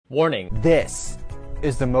Warning. This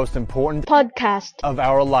is the most important podcast of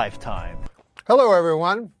our lifetime. Hello,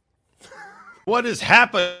 everyone. What is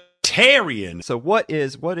Hapatarian? So what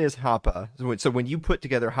is Hapa? So when you put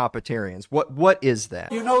together Hapatarians, what is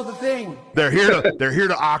that? You know the thing. They're here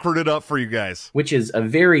to awkward it up for you guys. Which is a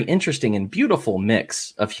very interesting and beautiful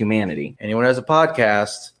mix of humanity. Anyone who has a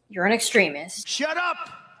podcast, You're an extremist. Shut up!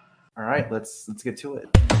 all right, let's get to it.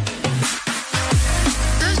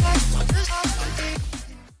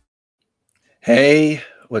 Hey,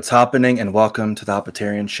 what's happening? And welcome to the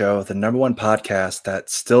Hapatarian Show, the number one podcast that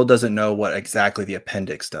still doesn't know what exactly the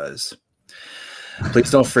appendix does.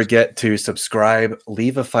 Please don't forget to subscribe,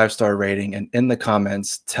 leave a 5-star rating, and in the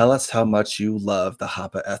comments, tell us how much you love the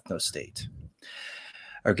Hapa Ethnostate.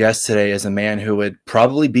 Our guest today is a man who would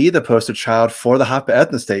probably be the poster child for the Hapa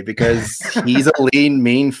Ethnostate because he's a lean,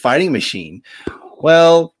 mean fighting machine.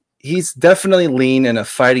 Well, he's definitely lean and a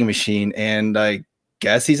fighting machine, and I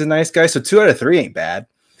guess he's a nice guy. So 2 out of 3 ain't bad.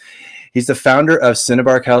 He's the founder of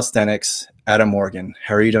Cinnabar Calisthenics, Adam Morgan.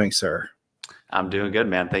 How are you doing, sir? I'm doing good,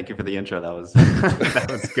 man. Thank you for the intro. That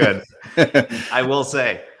was good. I will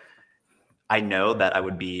say, I know that I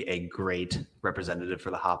would be a great representative for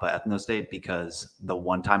the Hapa Ethnostate because the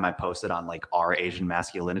one time I posted on like our Asian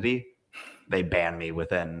masculinity, they banned me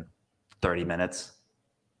within 30 minutes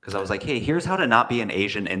because I was like, hey, here's how to not be an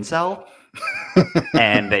Asian incel.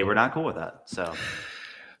 And they were not cool with that.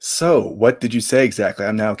 So what did you say exactly?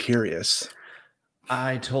 I'm now curious.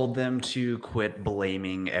 I told them to quit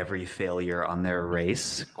blaming every failure on their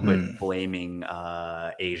race, quit blaming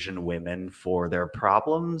Asian women for their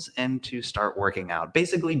problems, and to start working out.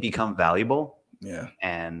 Basically become valuable. Yeah.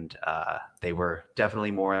 And they were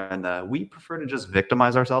definitely more in the, we prefer to just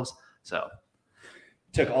victimize ourselves. So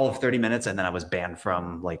took all of 30 minutes, and then I was banned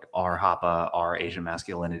from like our Hapa, our Asian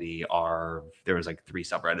masculinity, there was like 3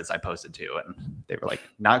 subreddits I posted to, and they were like,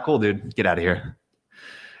 not cool, dude. Get out of here.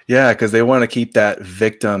 Yeah, because they want to keep that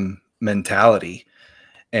victim mentality,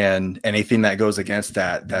 and anything that goes against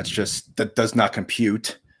that does not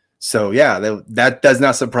compute. So yeah, that does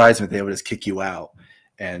not surprise me. They would just kick you out.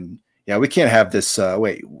 And yeah, we can't have this.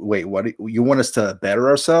 Wait, what? You want us to better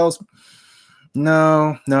ourselves?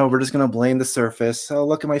 No, we're just gonna blame the surface. Oh,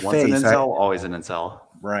 look at my face. Once an incel, always an incel.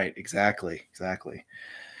 Right, exactly.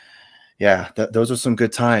 Yeah, those are some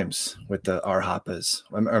good times with our Hapas.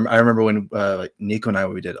 I remember when Nico and I,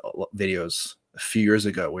 we did videos a few years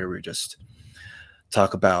ago where we just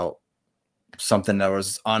talk about something that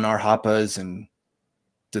was on our Hapas and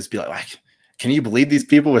just be like, can you believe these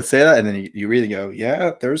people would say that? And then you really go,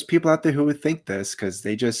 yeah, there's people out there who would think this because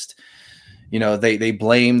they just, they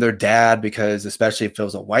blame their dad because, especially if it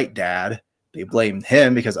was a white dad, they blame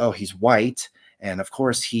him because, oh, he's white. And of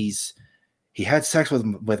course he had sex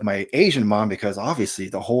with my Asian mom because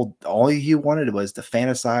obviously all he wanted was to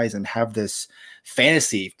fantasize and have this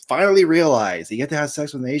fantasy finally realize you get to have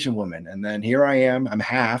sex with an Asian woman. And then here I am, I'm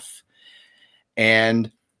half.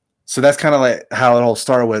 And so that's kind of like how it all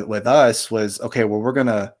started with us was, okay, well, we're going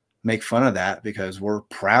to make fun of that because we're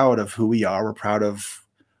proud of who we are. We're proud of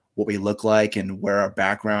what we look like and where our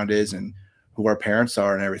background is and who our parents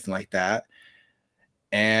are and everything like that.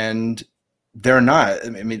 And they're not. I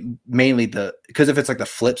mean, mainly because if it's like the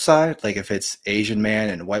flip side, like if it's Asian man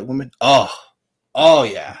and white woman, oh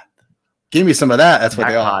yeah, give me some of that. That's what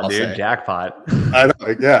jackpot, they all say. Jackpot. I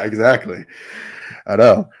know. Yeah, exactly. I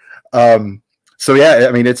know. So yeah,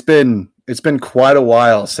 I mean, it's been quite a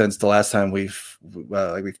while since the last time we've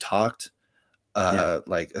talked,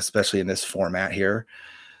 like especially in this format here.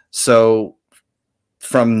 So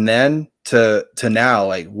from then to now,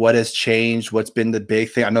 like what has changed? What's been the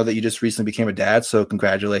big thing? I know that you just recently became a dad, so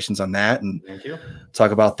congratulations on that. And thank you.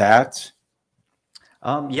 Talk about that.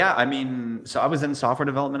 Yeah, I mean, so I was in software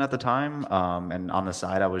development at the time, and on the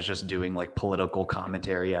side, I was just doing like political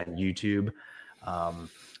commentary on YouTube.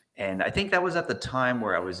 And I think that was at the time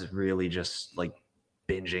where I was really just like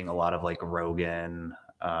binging a lot of like Rogan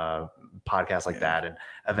podcasts like that, and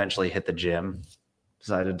eventually hit the gym.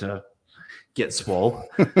 Decided to get swole.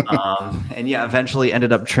 And yeah, eventually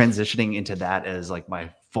ended up transitioning into that as like my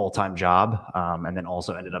full-time job. And then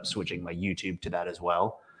also ended up switching my YouTube to that as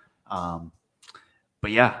well. But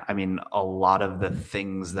yeah, I mean, a lot of the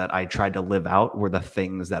things that I tried to live out were the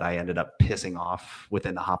things that I ended up pissing off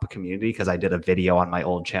within the Hapa community because I did a video on my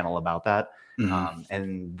old channel about that.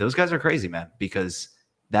 And those guys are crazy, man, because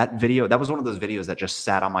that was one of those videos that just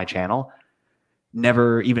sat on my channel,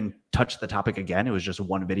 never even touched the topic again. It was just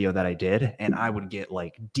one video that I did, and I would get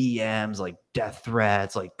like DMs, like death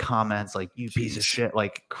threats, like comments, like you piece of shit,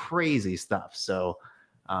 like crazy stuff. So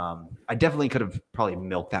I definitely could have probably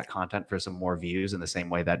milked that content for some more views in the same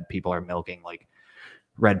way that people are milking like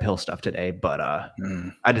red pill stuff today, but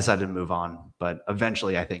Mm. I decided to move on. But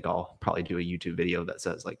eventually I think I'll probably do a YouTube video that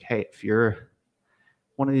says like, hey, if you're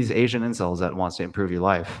one of these Asian incels that wants to improve your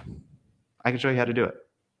life, I can show you how to do it.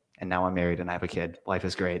 And now I'm married and I have a kid. Life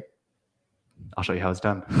is great. I'll show you how it's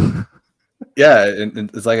done. Yeah,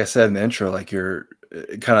 and it's like I said in the intro, like you're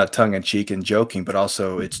kind of tongue in cheek and joking, but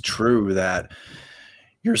also it's true that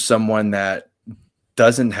you're someone that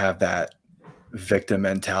doesn't have that victim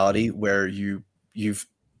mentality where you've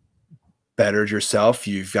bettered yourself,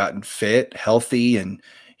 you've gotten fit, healthy, and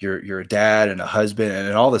you're a dad and a husband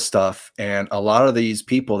and all this stuff. And a lot of these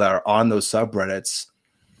people that are on those subreddits,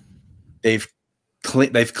 they've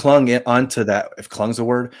clung onto that. If clung's a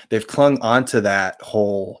word, they've clung onto that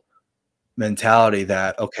whole mentality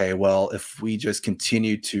that, okay, well, if we just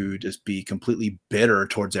continue to just be completely bitter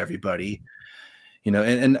towards everybody,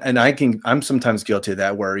 and I'm sometimes guilty of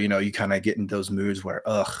that, where, you kind of get in those moods where,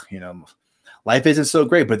 life isn't so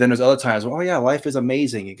great. But then there's other times, well, oh yeah, life is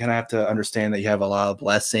amazing. You kind of have to understand that you have a lot of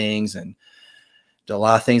blessings and a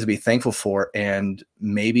lot of things to be thankful for. And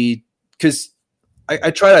maybe because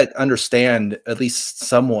I try to understand at least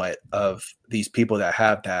somewhat of these people that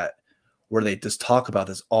have that, where they just talk about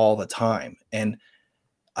this all the time. And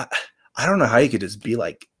I don't know how you could just be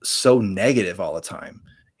like so negative all the time,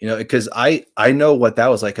 because I know what that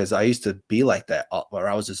was like, because I used to be like that, where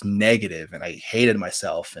I was just negative and I hated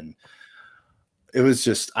myself. And it was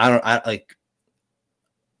just, I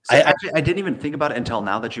didn't even think about it until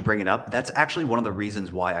now that you bring it up. That's actually one of the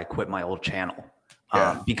reasons why I quit my old channel.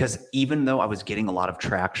 Yeah. Because even though I was getting a lot of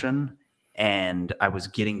traction and I was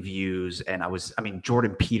getting views, and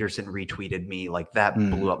Jordan Peterson retweeted me, like that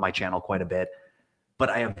blew up my channel quite a bit. But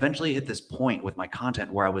I eventually hit this point with my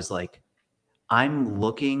content where I was like, I'm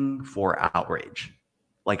looking for outrage.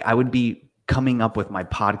 Like I would be coming up with my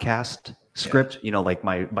podcast script, like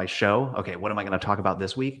my show. Okay, what am I going to talk about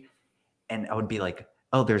this week? And I would be like,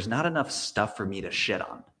 oh, there's not enough stuff for me to shit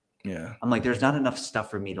on. Yeah. I'm like, there's not enough stuff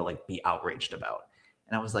for me to like be outraged about.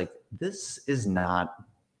 And I was like, this is not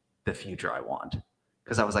the future I want.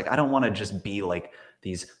 Because I was like, I don't want to just be like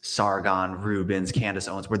these Sargon, Rubens, Candace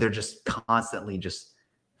Owens, where they're just constantly just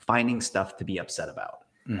finding stuff to be upset about.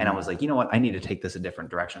 And I was like, you know what? I need to take this a different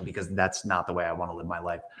direction, because that's not the way I want to live my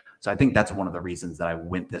life. So I think that's one of the reasons that I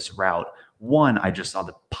went this route. One, I just saw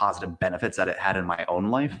the positive benefits that it had in my own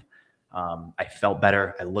life. I felt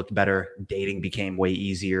better. I looked better. Dating became way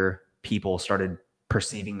easier. People started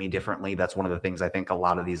perceiving me differently. That's one of the things I think a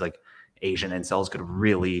lot of these like Asian incels could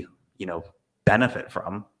really, benefit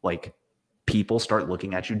from. Like people start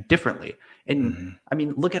looking at you differently. And I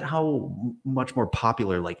mean, look at how much more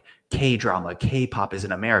popular like K-drama, K-pop is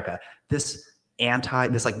in America. This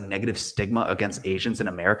like negative stigma against Asians in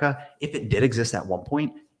America, if it did exist at one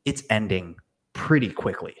point, it's ending pretty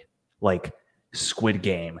quickly. Like Squid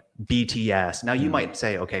Game, BTS. Now you might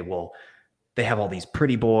say, okay, well, they have all these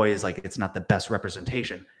pretty boys, like it's not the best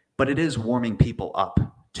representation, but it is warming people up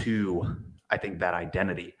to, I think, that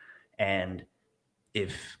identity. And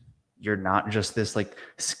if you're not just this like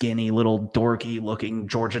skinny little dorky looking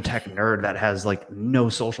Georgia Tech nerd that has like no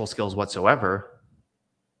social skills whatsoever,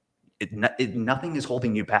 nothing is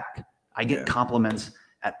holding you back. I get compliments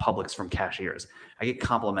at Publix from cashiers. I get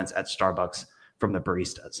compliments at Starbucks from the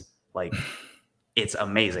baristas. Like it's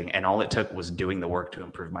amazing. And all it took was doing the work to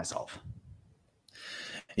improve myself.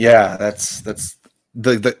 Yeah, that's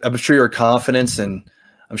I'm sure your confidence, and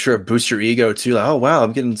I'm sure it boosts your ego too. Like, oh wow,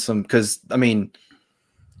 I'm getting some, because I mean,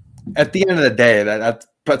 at the end of the day,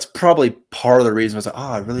 that's probably part of the reason. I was like,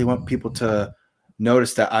 oh, I really want people to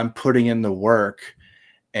notice that I'm putting in the work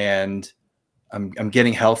and I'm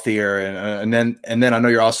getting healthier, and then I know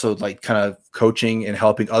you're also like kind of coaching and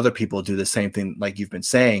helping other people do the same thing, like you've been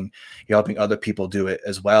saying. You're helping other people do it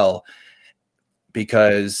as well,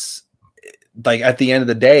 because like at the end of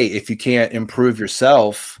the day, if you can't improve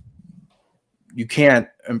yourself, you can't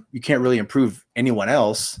really improve anyone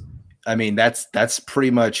else. I mean, that's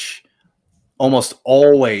pretty much almost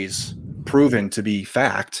always proven to be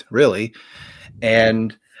fact, really.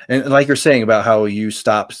 And like you're saying about how you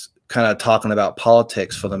stopped kind of talking about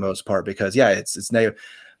politics for the most part, because it's negative.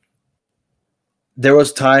 There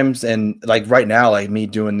was times, and like right now, like me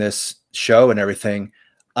doing this show and everything,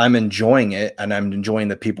 I'm enjoying it, and I'm enjoying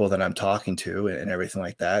the people that I'm talking to and everything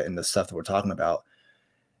like that, and the stuff that we're talking about.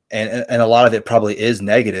 And a lot of it probably is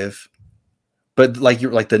negative, but like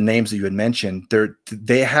the names that you had mentioned,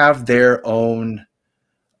 they have their own,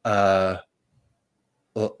 I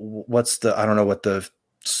don't know what the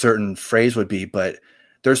certain phrase would be, but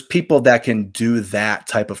there's people that can do that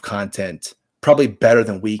type of content probably better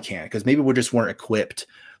than we can, because maybe we just weren't equipped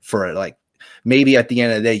for it. Like maybe at the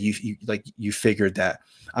end of the day, you figured that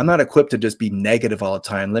I'm not equipped to just be negative all the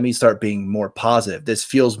time. Let me start being more positive. This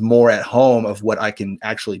feels more at home of what I can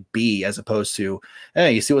actually be, as opposed to,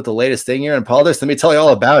 hey, you see what the latest thing here in politics? Let me tell you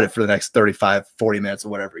all about it for the next 35, 40 minutes or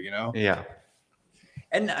whatever, you know? Yeah.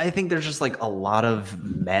 And I think there's just like a lot of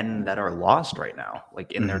men that are lost right now,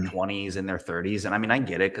 like in their 20s, in their 30s. And I mean, I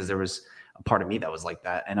get it, because there was a part of me that was like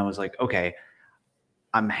that. And I was like, okay,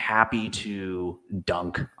 I'm happy to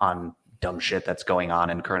dunk on dumb shit that's going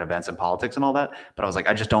on in current events and politics and all that. But I was like,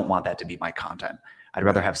 I just don't want that to be my content. I'd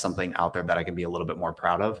rather have something out there that I can be a little bit more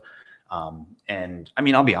proud of. And I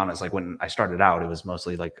mean, I'll be honest, like when I started out, it was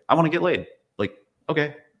mostly like, I want to get laid. Like,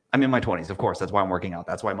 okay, I'm in my 20s. Of course, that's why I'm working out.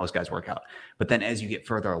 That's why most guys work out. But then as you get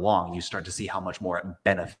further along, you start to see how much more it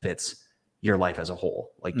benefits your life as a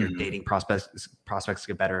whole. Like your dating prospects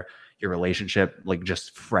get better, your relationship, like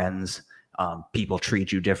just friends, people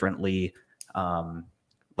treat you differently.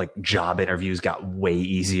 Like job interviews got way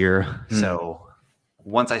easier. So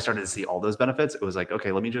once I started to see all those benefits, it was like,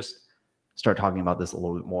 okay, let me just start talking about this a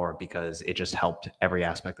little bit more, because it just helped every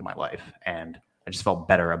aspect of my life. And I just felt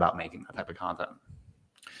better about making that type of content.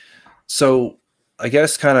 So I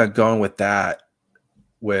guess kind of going with that,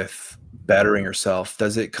 with bettering yourself,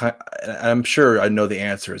 does it I'm sure I know the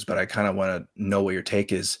answers, but I kind of want to know what your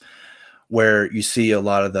take is, where you see a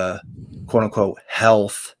lot of the quote unquote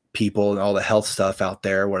health people and all the health stuff out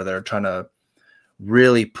there, where they're trying to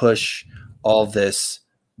really push all this,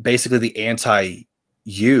 basically the anti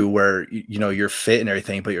you, where you know you're fit and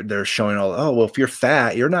everything, but they're showing all, oh well, if you're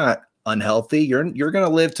fat, you're not unhealthy, you're gonna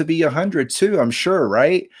live to be 100 too, I'm sure,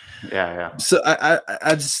 right? Yeah. So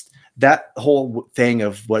I just, that whole thing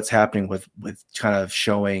of what's happening with kind of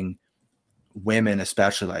showing women,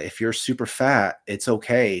 especially, like if you're super fat, it's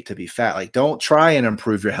okay to be fat. Like don't try and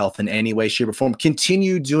improve your health in any way, shape, or form.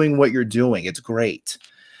 Continue doing what you're doing. It's great.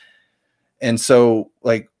 And so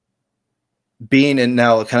like being in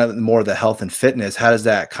now kind of more of the health and fitness, how does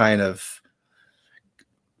that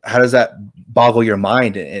boggle your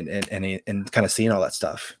mind and kind of seeing all that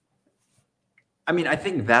stuff? I mean, I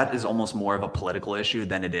think that is almost more of a political issue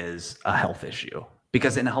than it is a health issue,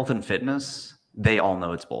 because in health and fitness, they all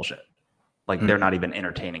know it's bullshit. Like they're not even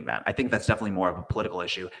entertaining that. I think that's definitely more of a political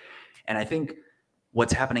issue. And I think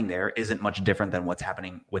what's happening there isn't much different than what's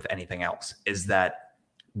happening with anything else, is that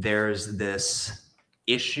there's this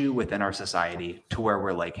issue within our society to where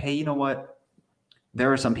we're like, hey, you know what?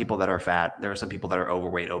 There are some people that are fat. There are some people that are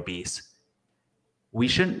overweight, obese. We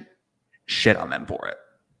shouldn't shit on them for it.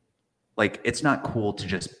 Like, it's not cool to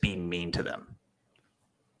just be mean to them.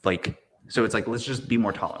 Like, so it's like, let's just be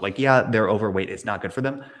more tolerant. Like, yeah, they're overweight. It's not good for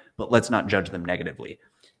them, but let's not judge them negatively.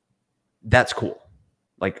 That's cool.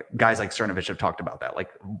 Like guys like Cernovich have talked about that. Like,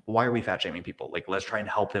 why are we fat shaming people? Like, let's try and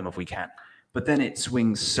help them if we can. But then it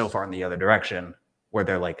swings so far in the other direction where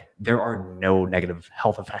they're like, there are no negative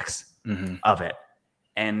health effects of it.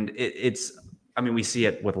 And it's, I mean, we see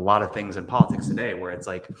it with a lot of things in politics today where it's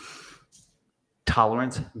like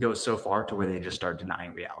tolerance goes so far to where they just start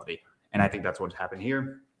denying reality. And I think that's what's happened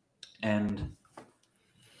here. And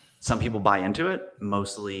some people buy into it,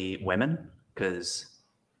 mostly women, because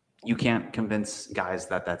you can't convince guys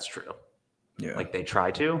that that's true. Yeah. Like they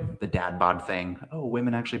try to, the dad bod thing. Oh,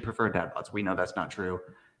 women actually prefer dad bods. We know that's not true.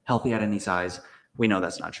 Healthy at any size. We know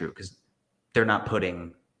that's not true because they're not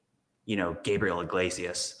putting, you know, Gabriel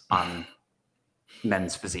Iglesias on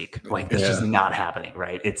men's physique. Like that's just not happening,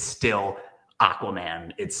 right? It's still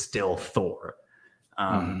Aquaman. It's still Thor.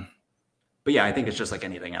 But yeah, I think it's just like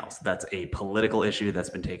anything else. That's a political issue that's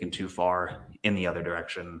been taken too far in the other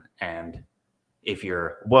direction. And if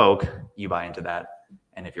you're woke, you buy into that.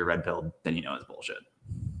 And if you're red-pilled, then you know it's bullshit.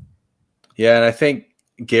 Yeah, and I think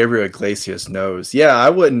Gabriel Iglesias knows. Yeah, I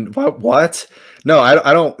wouldn't. What? No,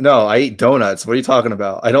 I don't know. I eat donuts. What are you talking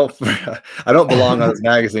about? I don't belong on this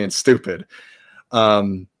magazine. It's stupid.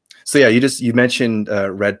 So yeah, you mentioned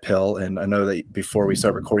red pill, and I know that before we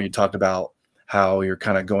start recording, you talked about how you're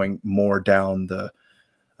kind of going more down the.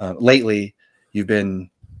 Lately, you've been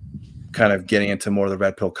kind of getting into more of the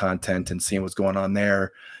red pill content and seeing what's going on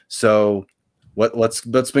there. So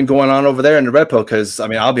what's been going on over there in the red pill? Because I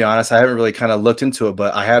mean, I'll be honest, I haven't really kind of looked into it,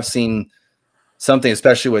 but I have seen something,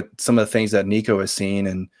 especially with some of the things that Nico has seen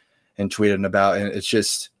and tweeted about, and it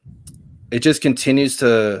just continues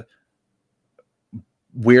to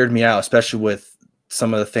weird me out, especially with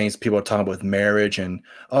some of the things people are talking about with marriage and,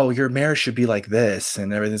 oh, your marriage should be like this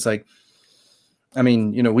and everything's like, I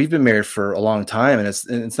mean, you know, we've been married for a long time and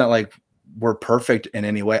it's not like we're perfect in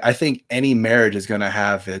any way. I think any marriage is going to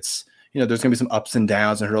have its, you know, there's going to be some ups and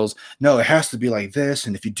downs and hurdles. No, it has to be like this.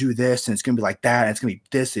 And if you do this and it's going to be like that, and it's going to be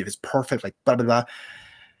this, if it's perfect, like blah, blah, blah.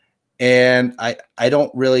 And I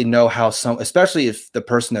don't really know how especially if the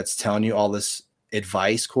person that's telling you all this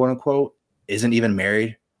advice, quote unquote, isn't even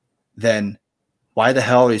married, then why the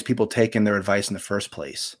hell are these people taking their advice in the first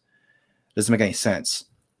place? It doesn't make any sense.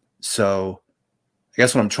 So I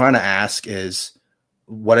guess what I'm trying to ask is,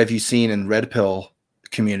 what have you seen in red pill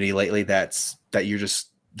community lately that's I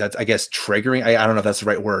guess triggering? I don't know if that's the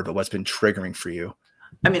right word, but what's been triggering for you?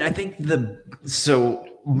 I mean, I think so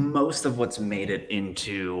most of what's made it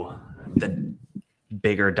into the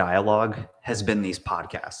bigger dialogue has been these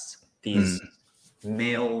podcasts, these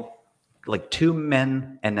male, like 2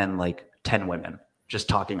 men and then like 10 women just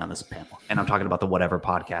talking on this panel. And I'm talking about the Whatever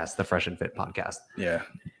podcast, the Fresh and Fit podcast. Yeah.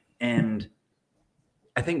 And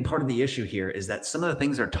I think part of the issue here is that some of the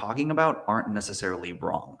things they're talking about aren't necessarily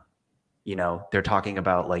wrong. You know, they're talking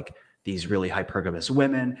about like these really hypergamous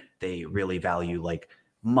women. They really value like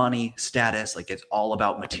money, status, like it's all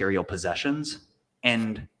about material possessions.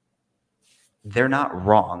 And they're not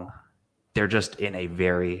wrong. They're just in a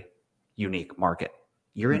very unique market.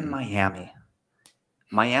 You're in Miami.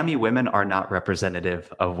 Miami women are not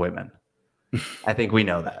representative of women. I think we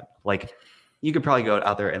know that. Like, you could probably go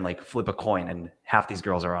out there and like flip a coin and half these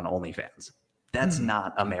girls are on OnlyFans. That's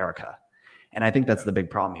not America. And I think that's the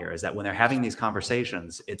big problem here, is that when they're having these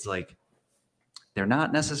conversations, it's like, they're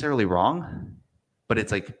not necessarily wrong, but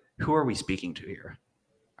it's like, who are we speaking to here?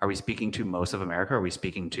 Are we speaking to most of America? Are we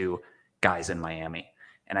speaking to guys in Miami?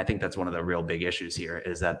 And I think that's one of the real big issues here,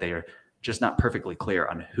 is that they're just not perfectly clear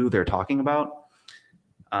on who they're talking about.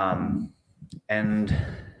 And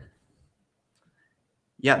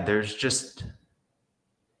yeah, there's just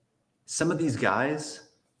some of these guys,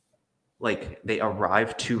 like they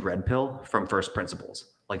arrive to red pill from first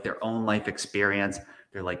principles, like their own life experience.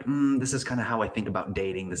 They're like, this is kind of how I think about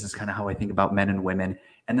dating. This is kind of how I think about men and women.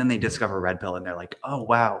 And then they discover red pill and they're like, oh,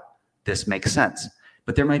 wow, this makes sense.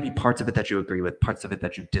 But there might be parts of it that you agree with, parts of it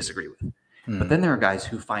that you disagree with. But then there are guys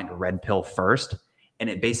who find red pill first, and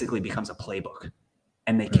it basically becomes a playbook,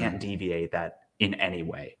 and they can't deviate that in any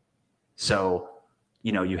way. So,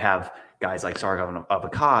 you know, you have guys like Sargon of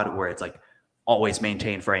Akkad, where it's like, always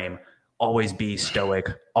maintain frame, always be stoic,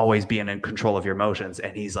 always be in control of your emotions.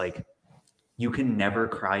 And he's like, you can never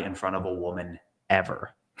cry in front of a woman ever.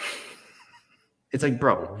 It's like,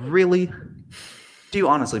 bro, really? Do you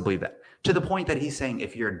honestly believe that? To the point that he's saying,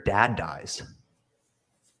 if your dad dies,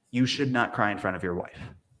 you should not cry in front of your wife.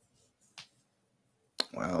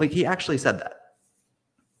 Wow. Like, he actually said that.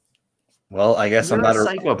 Well, I guess You're I'm not a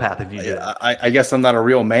psychopath if you do that. I guess I'm not a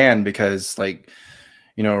real man, because, like,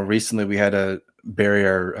 you know, recently we had to bury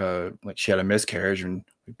our, like, she had a miscarriage, and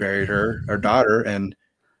we buried our daughter, and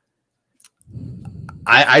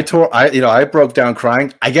I broke down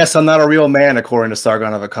crying. I guess I'm not a real man, according to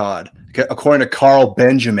Sargon of Akkad. According to Carl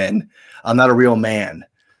Benjamin, I'm not a real man.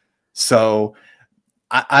 So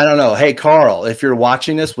I don't know. Hey, Carl, if you're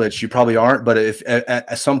watching this, which you probably aren't, but if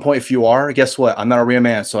at some point, if you are, guess what? I'm not a real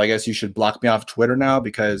man. So I guess you should block me off Twitter now,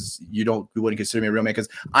 because you wouldn't consider me a real man. Because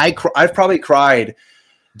I've probably cried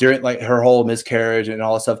during like her whole miscarriage and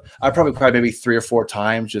all that stuff. I probably cried maybe 3 or 4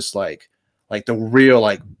 times, just like the real,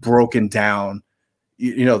 like, broken down,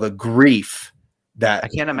 you know, the grief that I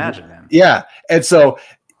can't imagine, man. Yeah. And so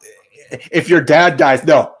if your dad dies,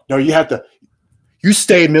 no, you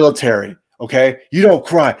stay military. Okay, you don't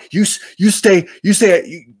cry. You stand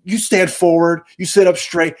forward. You sit up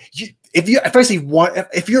straight. If I see one,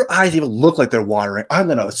 if your eyes even look like they're watering, I'm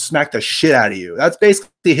gonna smack the shit out of you. That's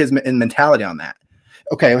basically his mentality on that.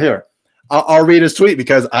 Okay, here, I'll read his tweet,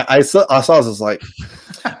 because I saw this, like,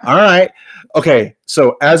 all right, okay.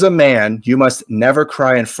 So as a man, you must never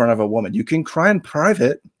cry in front of a woman. You can cry in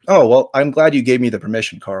private. Oh, well, I'm glad you gave me the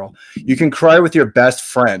permission, Carl. You can cry with your best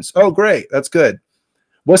friends. Oh, great, that's good.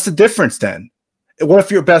 What's the difference then? What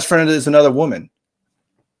if your best friend is another woman?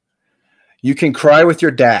 You can cry with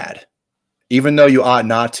your dad, even though you ought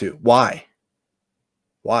not to. Why?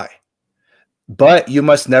 But you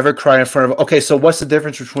must never cry in front of. Okay, so what's the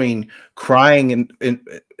difference between crying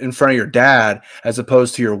in front of your dad as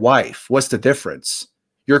opposed to your wife? What's the difference?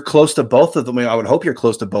 You're close to both of them. I mean, I would hope you're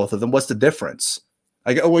close to both of them. What's the difference?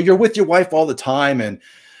 Well, you're with your wife all the time,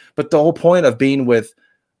 but the whole point of being with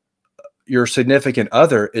your significant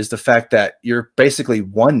other is the fact that you're basically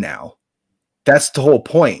one now. That's the whole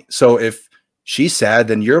point. So if she's sad,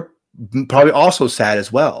 then you're probably also sad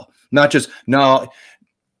as well. Not just no.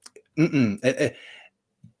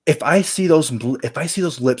 If I see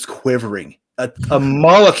those lips quivering a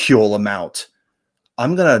molecule amount,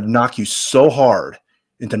 I'm gonna knock you so hard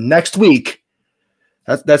into next week.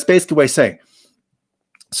 That's basically what I'm saying.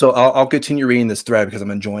 So I'll continue reading this thread because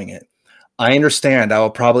I'm enjoying it. I understand. I will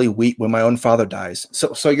probably weep when my own father dies.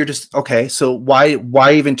 So you're just okay. So why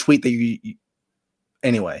even tweet that you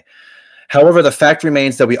anyway? However, the fact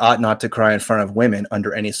remains that we ought not to cry in front of women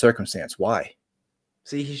under any circumstance. Why?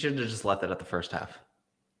 See, he should have just left it at the first half.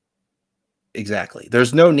 Exactly.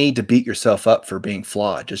 There's no need to beat yourself up for being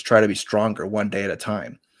flawed. Just try to be stronger one day at a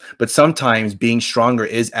time. But sometimes being stronger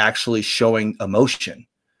is actually showing emotion.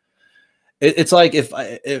 It's like if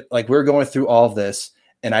like we're going through all of this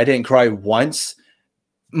and I didn't cry once,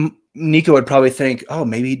 Nico would probably think, oh,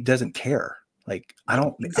 maybe he doesn't care. Like, I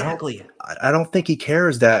don't think he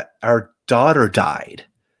cares that our daughter died.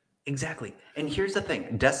 Exactly. And here's the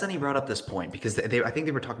thing. Destiny brought up this point because I think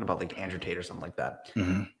they were talking about like Andrew Tate or something like that.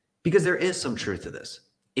 Mm-hmm. Because there is some truth to this.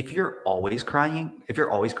 If you're always crying,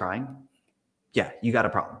 yeah, you got a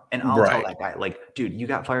problem. And I'll tell that guy, like, dude, you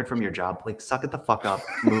got fired from your job. Like, suck it the fuck up,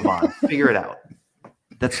 move on, figure it out.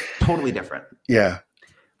 That's totally different. Yeah.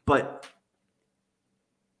 But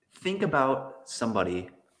think about somebody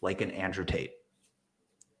like an Andrew Tate.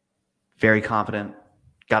 Very confident,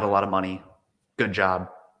 got a lot of money, good job,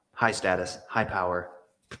 high status, high power,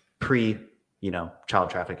 child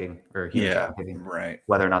trafficking or human trafficking. Right.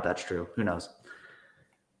 Whether or not that's true, who knows?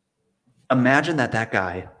 Imagine that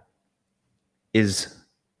guy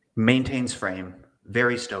maintains frame,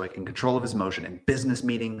 very stoic, in control of his emotion in business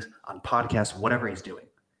meetings, on podcasts, whatever he's doing.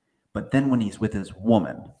 But then when he's with his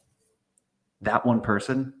woman, that one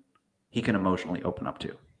person he can emotionally open up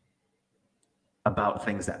to about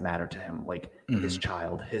things that matter to him, like his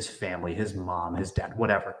child, his family, his mom, his dad,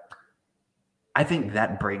 whatever. I think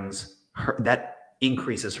that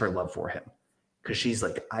increases her love for him because she's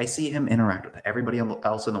like, I see him interact with everybody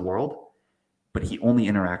else in the world, but he only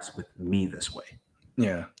interacts with me this way.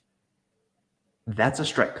 Yeah. That's a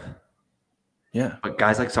strength. Yeah. But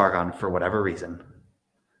guys like Sargon, for whatever reason,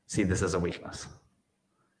 see this as a weakness.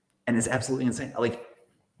 And it's absolutely insane. Like,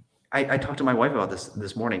 I talked to my wife about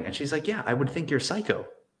this morning, and she's like, yeah, I would think you're psycho.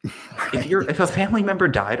 Right. If a family member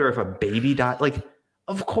died or if a baby died, like,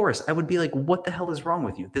 of course, I would be like, what the hell is wrong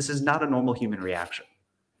with you? This is not a normal human reaction.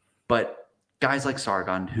 But guys like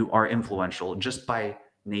Sargon, who are influential just by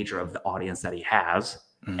nature of the audience that he has,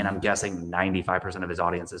 and I'm guessing 95% of his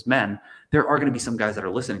audience is men, there are going to be some guys that are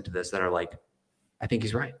listening to this that are like, I think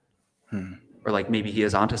he's right. Or like, maybe he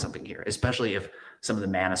is onto something here, especially if some of the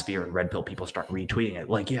manosphere and red pill people start retweeting it.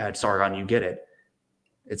 Like, yeah, it's Sargon, you get it.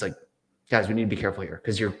 It's like, guys, we need to be careful here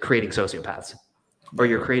because you're creating sociopaths. Or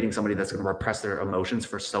you're creating somebody that's going to repress their emotions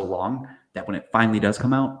for so long that when it finally does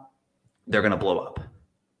come out, they're going to blow up.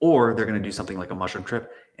 Or they're going to do something like a mushroom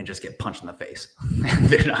trip and just get punched in the face.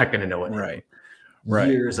 They're not going to know it. Right.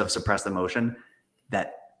 Years of suppressed emotion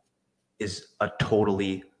that is a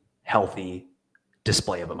totally healthy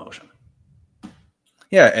display of emotion.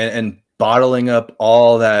 Yeah, and bottling up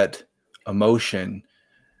all that emotion,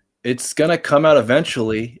 it's going to come out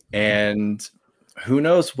eventually, and who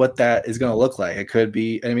knows what that is going to look like. It could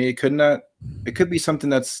be, it could be something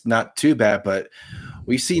that's not too bad, but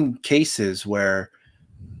we've seen cases where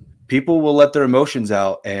people will let their emotions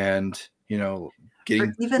out and,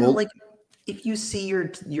 getting like if you see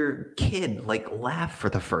your kid like laugh for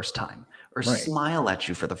the first time or smile at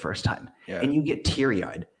you for the first time and you get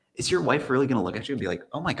teary-eyed, is your wife really going to look at you and be like,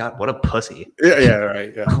 oh my God, what a pussy? Yeah,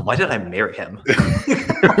 right. Yeah. Why did I marry him?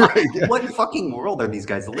 Right, yeah. What fucking world are these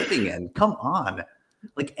guys living in? Come on.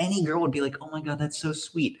 Like, any girl would be like, oh my God, that's so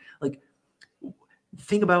sweet. Like,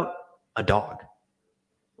 think about a dog.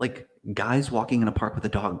 Like, guys walking in a park with a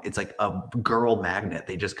dog, it's like a girl magnet.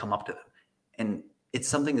 They just come up to them. And it's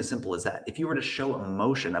something as simple as that. If you were to show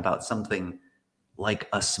emotion about something like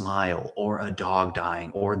a smile or a dog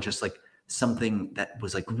dying or just like something that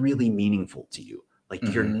was like really meaningful to you, like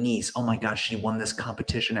your niece, oh my gosh, she won this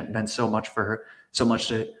competition. It meant so much for her, so much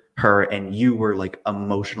to her. And you were like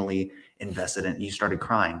emotionally invested in it. You started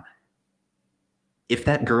crying. If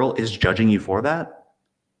that girl is judging you for that,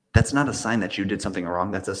 that's not a sign that you did something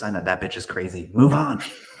wrong. That's a sign that bitch is crazy. Move on.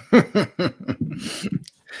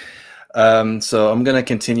 So I'm going to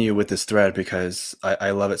continue with this thread because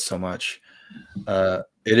I love it so much.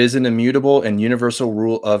 It is an immutable and universal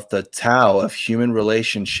rule of the Tao of human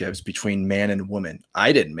relationships between man and woman.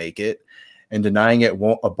 I didn't make it, and denying it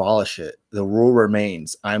won't abolish it. The rule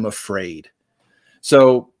remains. I'm afraid.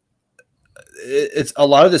 So it's a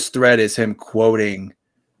lot of this thread is him quoting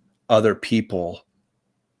other people.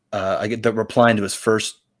 I get the replying to his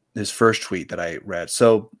first tweet that I read.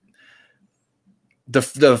 So the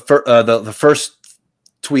first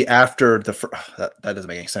tweet after that doesn't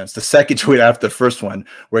make any sense. The second tweet after the first one,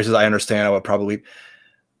 where he says, "I understand. I would probably."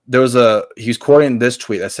 He's quoting this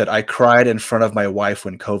tweet that said, "I cried in front of my wife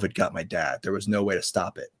when COVID got my dad. There was no way to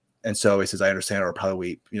stop it." And so he says, I understand, or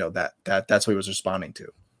probably, that's what he was responding to.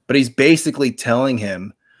 But he's basically telling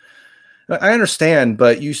him, I understand,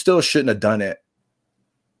 but you still shouldn't have done it.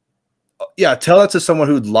 Yeah, tell that to someone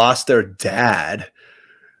who'd lost their dad.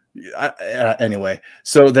 Anyway,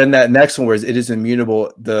 so then that next one, where it is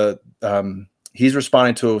immutable, he's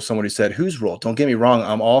responding to someone who said, whose role? Don't get me wrong,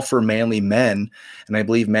 I'm all for manly men, and I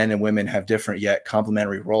believe men and women have different yet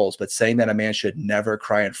complementary roles, but saying that a man should never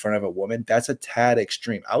cry in front of a woman, that's a tad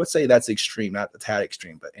extreme. I would say that's extreme, not a tad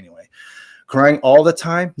extreme, but anyway. Crying all the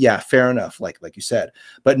time, yeah, fair enough, like you said,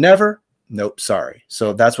 but never, nope, sorry.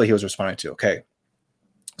 So that's what he was responding to. Okay,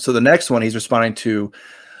 so the next one, he's responding to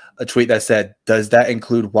a tweet that said, does that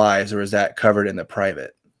include wives, or is that covered in the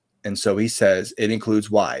private? And so he says it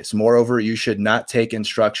includes wives. Moreover, you should not take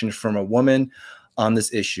instructions from a woman on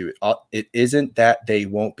this issue. It isn't that they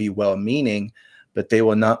won't be well-meaning, but they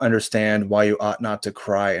will not understand why you ought not to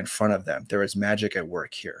cry in front of them. There is magic at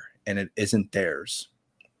work here, and it isn't theirs.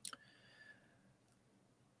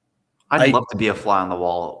 I'd love to be a fly on the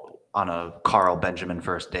wall on a Carl Benjamin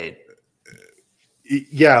first date.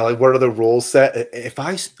 Yeah, like what are the rules set?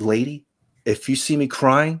 If you see me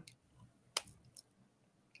crying,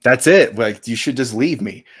 that's it. Like, you should just leave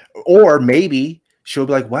me. Or maybe she'll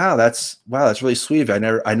be like, wow, that's really sweet of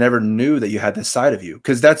you. I never knew that you had this side of you.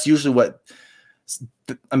 Because that's usually what,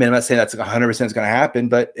 I mean, I'm not saying that's 100% is going to happen,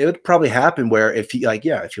 but it would probably happen where if he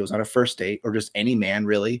was on a first date, or just any man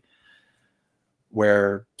really,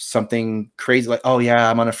 where something crazy like, oh yeah,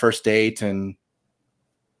 I'm on a first date and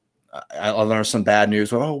I'll learn some bad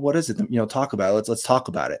news. Well, oh, what is it? Talk about it. Let's talk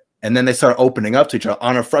about it. And then they start opening up to each other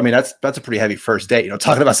on I mean, that's a pretty heavy first date,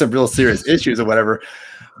 talking about some real serious issues or whatever.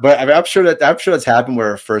 But I mean, I'm sure that's happened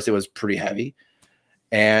where first it was pretty heavy.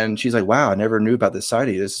 And she's like, wow, I never knew about this side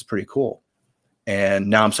of you. This is pretty cool. And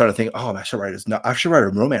now I'm starting to think, oh, I should write a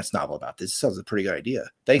romance novel about this. This sounds a pretty good idea.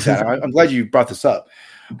 Thanks, Adam. I'm glad you brought this up.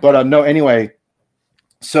 But no, anyway,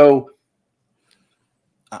 so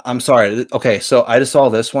I'm sorry. Okay, so I just saw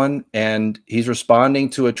this one, and he's responding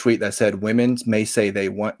to a tweet that said, women may say they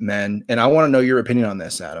want men, and I want to know your opinion on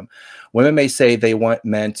this, Adam. Women may say they want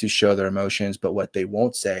men to show their emotions, but what they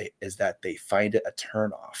won't say is that they find it a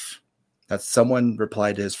turnoff. That's someone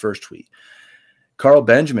replied to his first tweet. Carl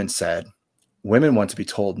Benjamin said, women want to be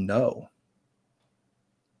told no.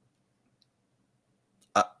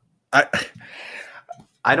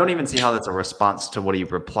 I don't even see how that's a response to what he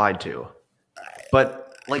replied to.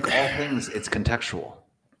 But like all things, it's contextual.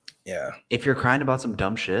 Yeah. If you're crying about some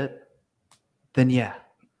dumb shit, then yeah.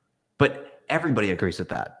 But everybody agrees with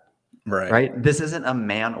that. Right? This isn't a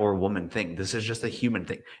man or woman thing. This is just a human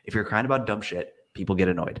thing. If you're crying about dumb shit, people get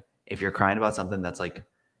annoyed. If you're crying about something that's like,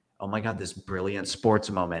 oh my God, this brilliant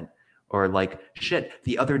sports moment, or like, shit,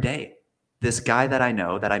 the other day, this guy that I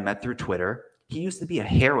know that I met through Twitter, he used to be a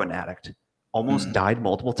heroin addict, almost died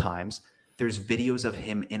multiple times. There's videos of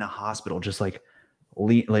him in a hospital, just like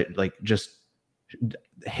just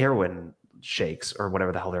heroin shakes or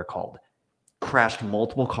whatever the hell they're called. Crashed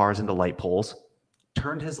multiple cars into light poles,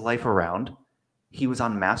 turned his life around. He was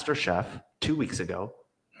on MasterChef 2 weeks ago,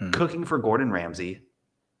 cooking for Gordon Ramsay,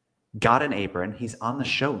 got an apron. He's on the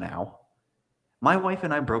show now. My wife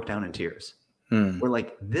and I broke down in tears. We're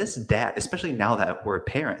like, this dad, especially now that we're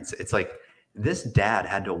parents, it's like this dad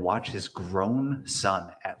had to watch his grown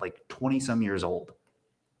son at like 20 some years old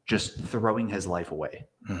just throwing his life away,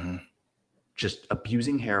 just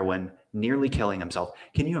abusing heroin, nearly killing himself.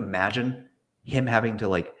 Can you imagine him having to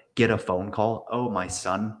like get a phone call? Oh, my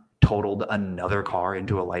son totaled another car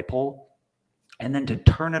into a light pole. And then to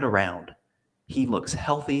turn it around, he looks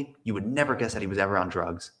healthy. You would never guess that he was ever on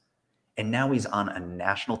drugs. And now he's on a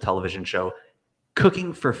national television show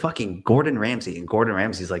cooking for fucking Gordon Ramsay. And Gordon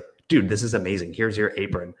Ramsay's like, dude, this is amazing. Here's your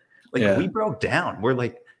apron. Like, we broke down. We're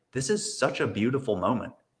like, this is such a beautiful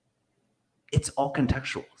moment. It's all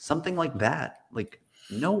contextual. Something like that, like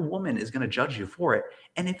no woman is going to judge you for it.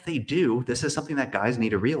 And if they do, this is something that guys need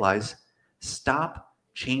to realize. Stop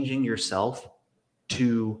changing yourself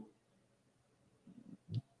to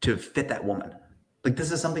fit that woman. Like,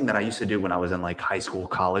 this is something that I used to do when I was in like high school,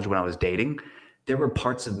 college, when I was dating. There were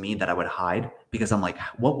parts of me that I would hide because I'm like,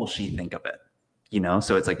 what will she think of it?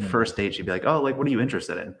 So it's like first date, she'd be like, oh, like, what are you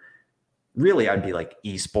interested in? Really, I'd be like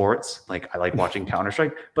esports. Like, I like watching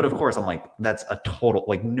Counter-Strike. But of course, I'm like, that's a total,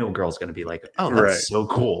 like, no girl's going to be like, oh, that's so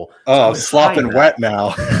cool. Oh, so slopping wet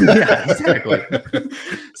now. Yeah, exactly.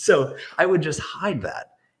 So I would just hide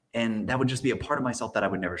that. And that would just be a part of myself that I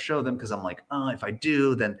would never show them because I'm like, oh, if I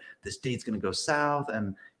do, then this date's going to go south.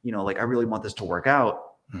 And, like, I really want this to work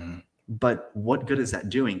out. But what good is that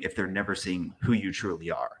doing if they're never seeing who you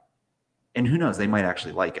truly are? And who knows, they might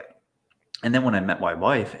actually like it. And then when I met my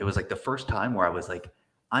wife, it was like the first time where I was like,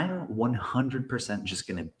 I'm 100% just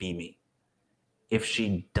going to be me. If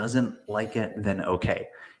she doesn't like it, then okay.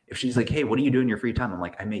 If she's like, hey, what do you do in your free time? I'm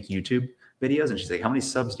like, I make YouTube videos. And she's like, how many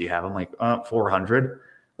subs do you have? I'm like, 400.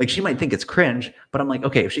 Like, she might think it's cringe, but I'm like,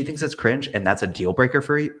 okay, if she thinks it's cringe and that's a deal breaker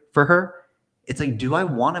for her, it's like, do I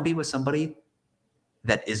want to be with somebody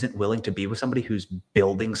that isn't willing to be with somebody who's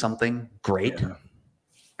building something great? Yeah.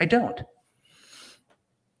 I don't.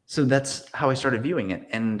 So that's how I started viewing it.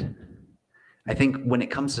 And I think when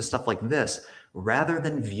it comes to stuff like this, rather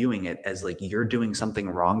than viewing it as like you're doing something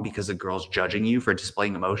wrong because the girl's judging you for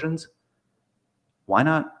displaying emotions, why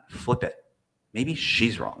not flip it? Maybe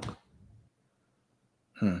she's wrong.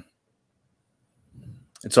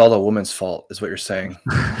 It's all the woman's fault, is what you're saying.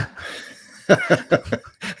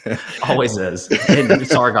 Always is. In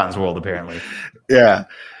Sargon's world, apparently. Yeah.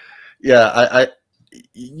 I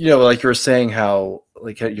you know, like you were saying how,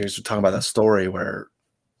 like, you guys were talking about that story where,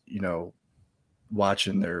 you know,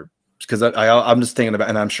 watching their, because I'm just thinking about,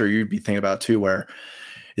 and I'm sure you'd be thinking about too, where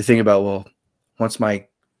you think about, well, once my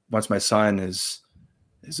son is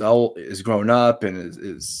grown up and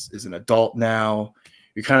is an adult now,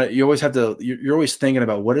 you always have to, you're always thinking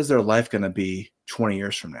about what is their life going to be 20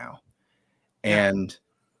 years from now. And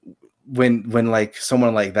when like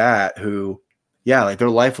someone like that who, yeah, like their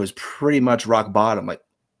life was pretty much rock bottom, like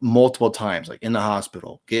multiple times, like in the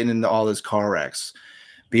hospital, getting into all this car wrecks,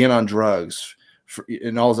 being on drugs,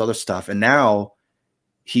 and all this other stuff. And now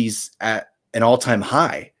he's at an all-time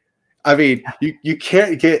high. I mean, you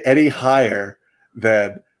can't get any higher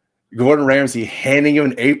than Gordon Ramsay handing you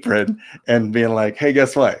an apron and being like, hey,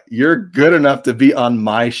 guess what? You're good enough to be on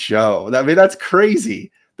my show. I mean, that's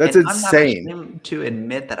crazy. That's insane. I'm not ashamed to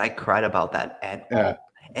admit that I cried about that at all.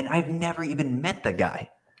 And I've never even met the guy.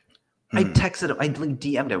 I texted him. I like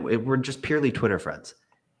DM'd him. We're just purely Twitter friends.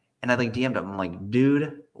 And I like DM'd him. I'm like,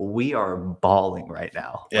 dude, we are bawling right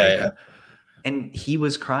now. Yeah. And he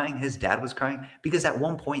was crying. His dad was crying because at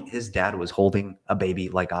one point his dad was holding a baby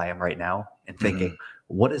like I am right now and thinking,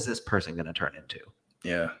 what is this person going to turn into?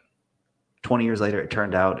 Yeah. 20 years later, it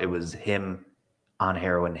turned out it was him on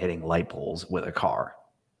heroin hitting light poles with a car.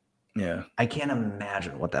 Yeah. I can't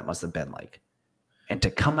imagine what that must have been like. And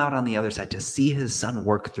to come out on the other side, to see his son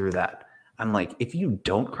work through that, I'm like, if you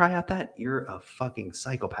don't cry at that, you're a fucking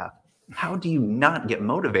psychopath. How do you not get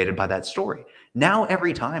motivated by that story? Now,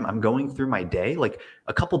 every time I'm going through my day, like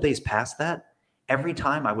a couple days past that, every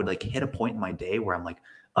time I would like hit a point in my day where I'm like,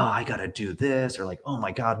 oh, I got to do this, or like, oh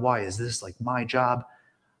my God, why is this like my job?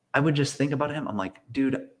 I would just think about him. I'm like,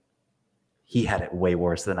 dude, he had it way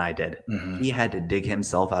worse than I did. He had to dig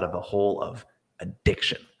himself out of a hole of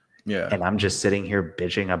addiction. Yeah. And I'm just sitting here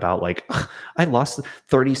bitching about like, I lost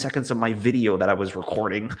 30 seconds of my video that I was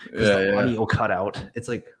recording because the audio cut out. It's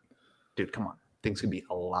like, dude, come on. Things could be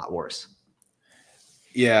a lot worse.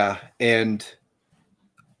 Yeah. And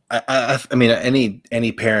I mean,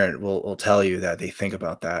 any parent will tell you that they think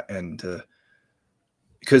about that. And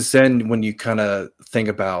because then when you kind of think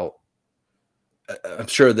about, I'm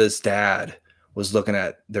sure this dad was looking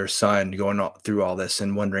at their son going through all this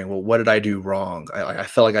and wondering, well, what did I do wrong? I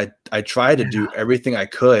felt like I tried to do everything I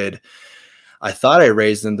could. I thought I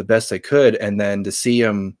raised him the best I could. And then to see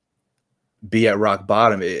him be at rock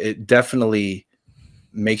bottom, it definitely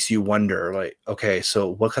makes you wonder, like, okay, so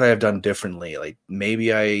what could I have done differently? Like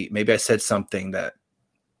maybe I said something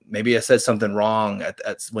wrong at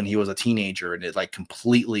when he was a teenager and it like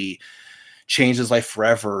completely changed his life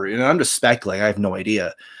forever. And I'm just speculating. I have no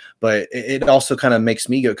idea. But it also kind of makes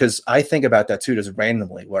me go, because I think about that too, just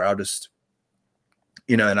randomly, where I'll just,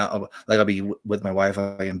 you know, and I'll be with my wife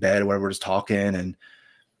like in bed, where we're just talking, and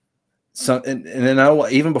then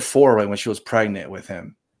even before, like when she was pregnant with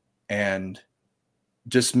him, and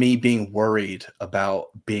just me being worried about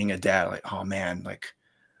being a dad, like, oh man, like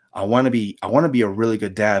I want to be a really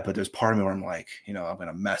good dad, but there's part of me where I'm like, you know, I'm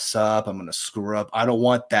gonna mess up, I'm gonna screw up. I don't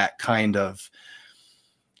want that kind of.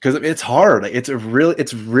 Because it's hard. It's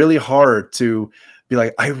really hard to be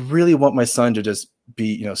like, I really want my son to just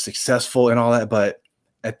be, you know, successful and all that. But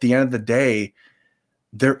at the end of the day,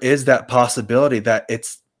 there is that possibility that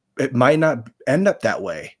it might not end up that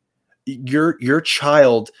way. Your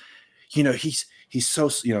child, you know, he's so,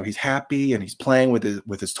 you know, he's happy and he's playing with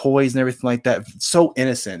his toys and everything like that. It's so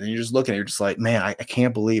innocent. And you're just looking, you're just like, man, I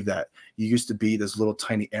can't believe that you used to be this little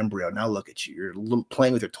tiny embryo. Now look at you. You're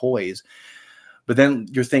playing with your toys. But then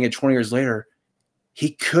you're thinking 20 years later,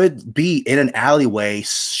 he could be in an alleyway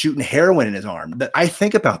shooting heroin in his arm. That I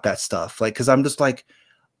think about that stuff, like, because I'm just like,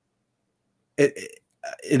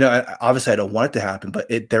 you know, obviously I don't want it to happen, but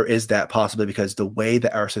there is that possibility, because the way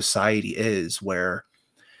that our society is, where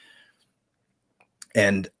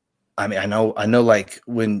And I mean, I know, like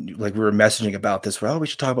when like we were messaging about this, well, we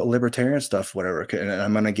should talk about libertarian stuff, whatever. And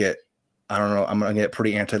I'm gonna get, I don't know, I'm gonna get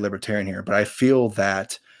pretty anti-libertarian here, but I feel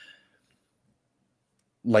that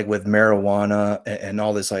like with marijuana and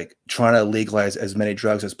all this, like trying to legalize as many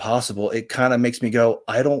drugs as possible, it kind of makes me go,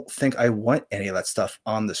 I don't think I want any of that stuff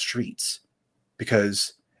on the streets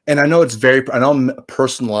because, and I know I know I'm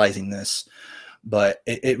personalizing this, but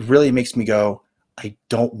it really makes me go, I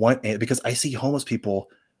don't want it because I see homeless people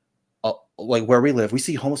like where we live, we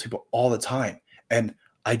see homeless people all the time. And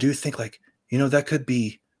I do think like, that could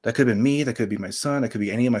be me, that could be my son, that could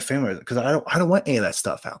be any of my family, because I don't want any of that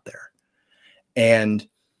stuff out there. And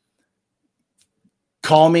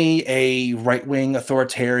call me a right-wing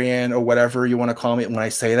authoritarian or whatever you want to call me when I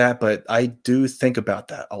say that, but I do think about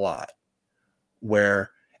that a lot.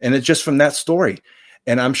 And it's just from that story.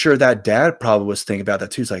 And I'm sure that dad probably was thinking about that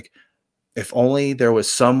too. It's like, if only there was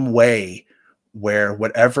some way where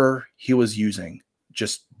whatever he was using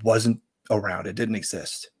just wasn't around, it didn't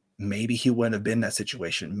exist. Maybe he wouldn't have been in that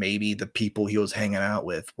situation. Maybe the people he was hanging out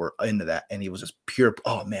with were into that, and he was just pure.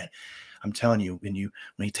 Oh man, I'm telling you, when you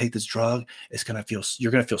take this drug,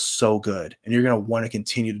 you're gonna feel so good, and you're gonna want to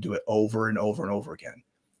continue to do it over and over and over again.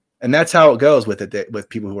 And that's how it goes with it with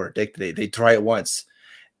people who are addicted. They try it once,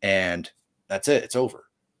 and that's it. It's over.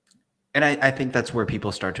 And I think that's where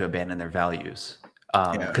people start to abandon their values.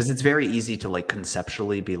 Because it's very easy to like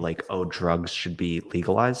conceptually be like, oh, drugs should be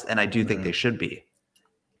legalized. And I do think they should be.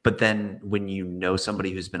 But then when you know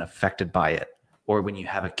somebody who's been affected by it, or when you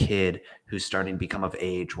have a kid who's starting to become of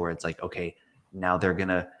age where it's like, okay, now they're going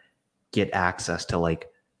to get access to like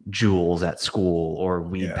jewels at school or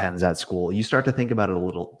weed pens at school, you start to think about it a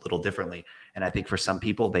little differently. And I think for some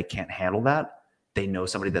people, they can't handle that. They know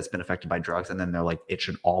somebody that's been affected by drugs, and then they're like, it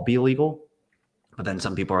should all be illegal. But then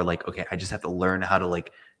some people are like, okay, I just have to learn how to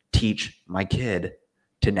like teach my kid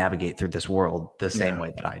to navigate through this world the same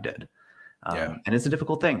way that I did. And it's a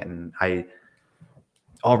difficult thing. And my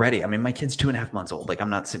kid's 2.5 months old. Like, I'm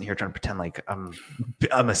not sitting here trying to pretend like I'm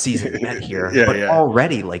a seasoned vet here,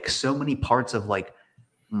 already like so many parts of like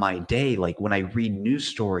my day, like when I read news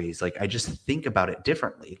stories, like I just think about it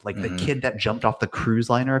differently. Like the kid that jumped off the cruise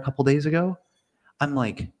liner a couple days ago, I'm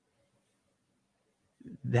like,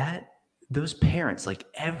 those parents, like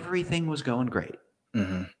everything was going great.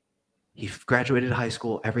 He graduated high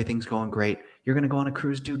school. Everything's going great. You're going to go on a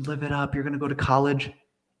cruise, dude, live it up. You're going to go to college.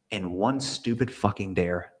 And one stupid fucking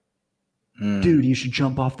dare. Dude, you should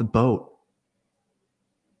jump off the boat.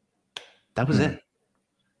 That was it.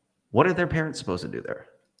 What are their parents supposed to do there?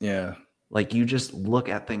 Yeah. Like, you just look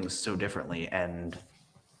at things so differently. And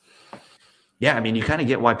yeah, I mean, you kind of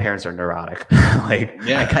get why parents are neurotic.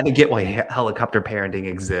 I kind of get why helicopter parenting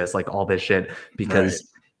exists, like all this shit, because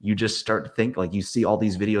you just start to think, like, you see all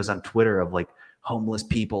these videos on Twitter of like homeless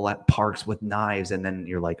people at parks with knives. And then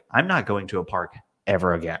you're like, I'm not going to a park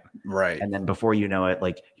ever again. Right. And then before you know it,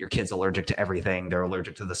 like your kid's allergic to everything. They're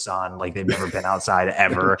allergic to the sun. Like they've never been outside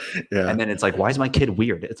ever. And then it's like, why is my kid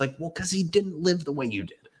weird? It's like, well, because he didn't live the way you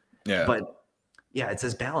did. Yeah. But yeah, it's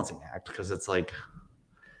this balancing act, because it's like,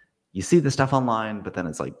 you see the stuff online, but then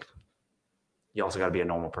it's like, you also got to be a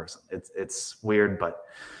normal person. It's weird, but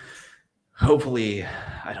hopefully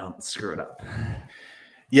I don't screw it up.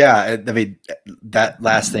 Yeah, I mean, that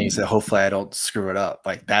last thing you said, hopefully I don't screw it up.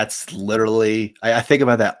 Like, that's literally, I think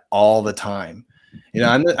about that all the time.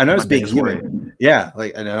 I know it's being human. Yeah,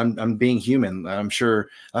 like, and I'm being human. I'm sure.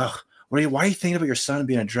 Oh, why are you thinking about your son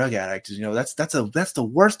being a drug addict? That's the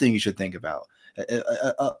worst thing you should think about.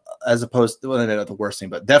 As opposed to, well, not the worst thing,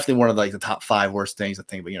 but definitely one of like the top 5 worst things to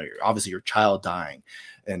think about. Obviously your child dying,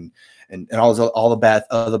 and all the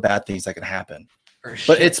other bad things that can happen.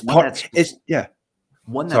 But it's part.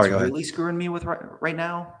 One that's really screwing me with right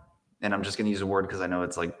now, and I'm just going to use a word because I know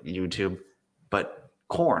it's like YouTube, but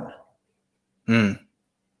corn.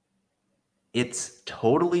 It's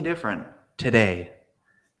totally different today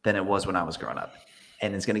than it was when I was growing up.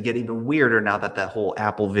 And it's going to get even weirder now that whole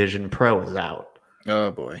Apple Vision Pro is out. Oh,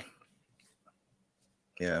 boy.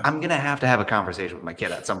 Yeah. I'm going to have a conversation with my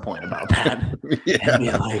kid at some point about that. And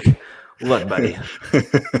be like, look, buddy,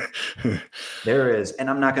 there is, and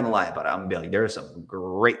I'm not going to lie about it. I'm going to be like, there's some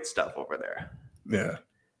great stuff over there. Yeah.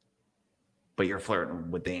 But you're flirting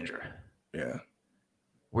with danger. Yeah.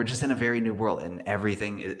 We're just in a very new world, and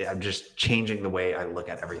I'm just changing the way I look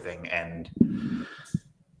at everything. And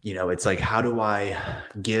it's like, how do I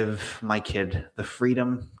give my kid the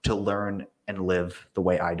freedom to learn and live the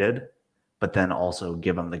way I did, but then also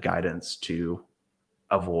give them the guidance to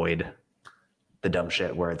avoid the dumb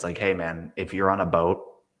shit where it's like, hey man, if you're on a boat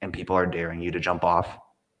and people are daring you to jump off,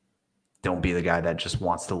 don't be the guy that just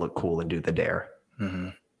wants to look cool and do the dare.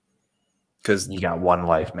 Because You got one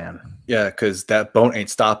life, man. because that boat ain't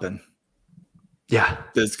stopping. Yeah.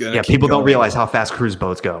 It's gonna Yeah, keep people don't going. realize how fast cruise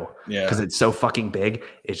boats go. Yeah. Because it's so fucking big.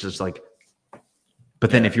 It's just like, but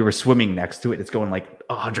then if you were swimming next to it, it's going like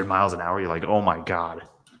 100 miles an hour. You're like, oh my God.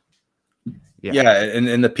 Yeah,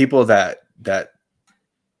 and the people that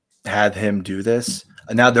had him do this,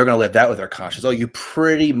 and now they're gonna live that with their conscience. Oh, you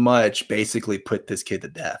pretty much basically put this kid to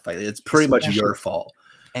death. Like it's pretty much your fault.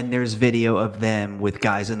 And there's video of them with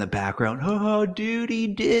guys in the background. Oh, dude, he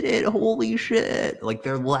did it. Holy shit. Like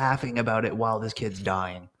they're laughing about it while this kid's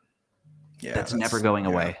dying. Yeah, That's never going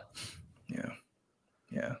away.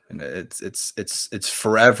 Yeah, and it's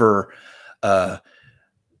forever.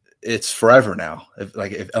 It's forever now.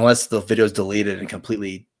 Unless the video's deleted and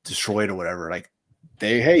completely destroyed or whatever. Like,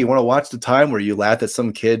 hey, you want to watch the time where you laughed at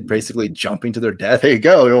some kid basically jumping to their death? There you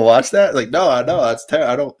go. You want to watch that? Like, no, that's terrible.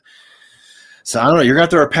 I don't. So I don't know. You're gonna have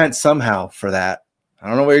to repent somehow for that. I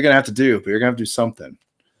don't know what you're gonna have to do, but you're gonna have to do something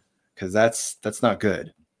because that's not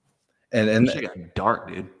good. And It got dark,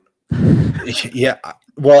 dude. yeah.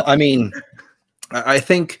 Well, I mean, I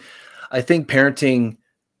think parenting.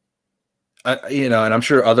 And I'm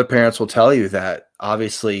sure other parents will tell you that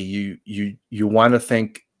obviously you want to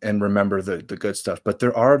think and remember the good stuff, but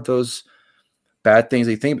there are those bad things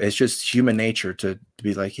you think. It's just human nature to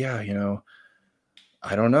be like, yeah,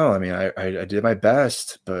 I don't know. I mean, I did my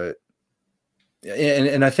best, but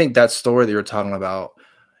and I think that story that you're talking about,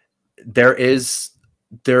 there's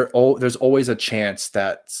always a chance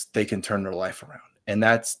that they can turn their life around, and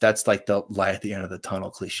that's like the light at the end of the tunnel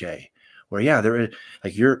cliche. Where there is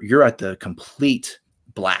like you're at the complete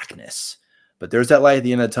blackness, but there's that light at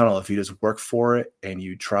the end of the tunnel if you just work for it and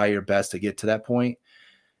you try your best to get to that point.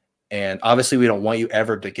 And obviously, we don't want you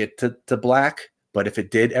ever to get to black, but if it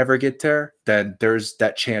did ever get there, then there's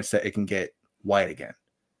that chance that it can get white again.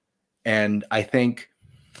 And I think,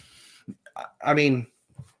 I mean,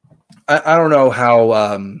 I don't know how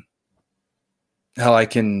I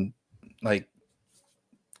can like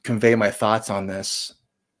convey my thoughts on this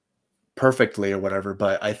perfectly or whatever,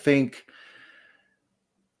 but I think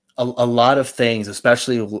a lot of things,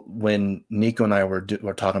 especially when Nico and I were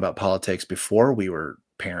talking about politics before we were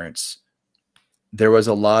parents, there was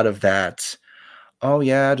a lot of that, oh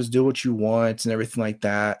yeah, just do what you want and everything like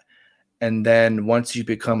that. And then once you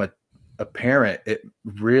become a parent, it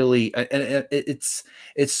really, and it's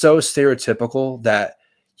so stereotypical that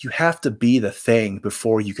you have to be the thing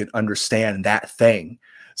before you can understand that thing.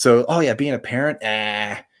 So, oh yeah, being a parent,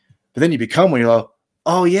 but then you become when you go,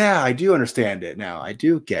 oh yeah, I do understand it now. I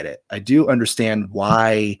do get it. I do understand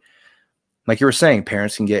why, like you were saying,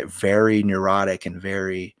 parents can get very neurotic and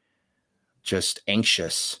very just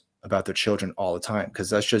anxious about their children all the time because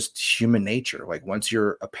that's just human nature. Like once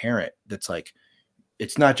you're a parent, that's like,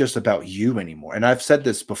 it's not just about you anymore. And I've said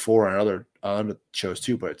this before on other shows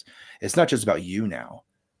too, but it's not just about you now.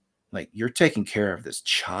 Like you're taking care of this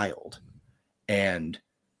child and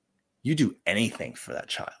you do anything for that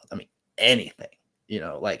child. I mean, anything,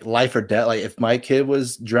 like life or death. Like if my kid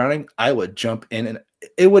was drowning, I would jump in and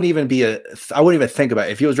it wouldn't even be I wouldn't even think about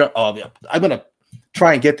it. If he was drowning, I'm going to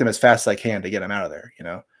try and get them as fast as I can to get him out of there,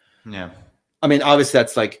 Yeah. I mean, obviously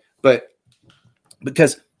that's like, but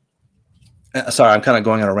because, sorry, I'm kind of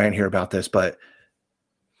going on a rant here about this, but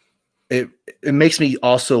it makes me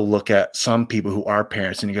also look at some people who are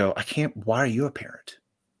parents and you go, why are you a parent?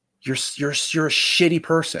 You're a shitty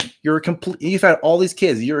person. You've had all these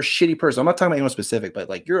kids. You're a shitty person. I'm not talking about anyone specific, but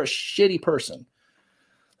like you're a shitty person.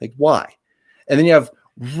 Like why? And then you have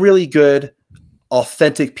really good,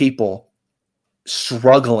 authentic people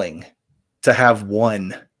struggling to have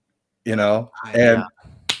one, and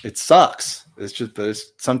it sucks. It's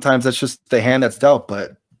just, sometimes that's just the hand that's dealt,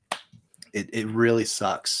 but it really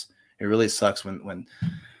sucks. It really sucks when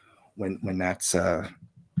that's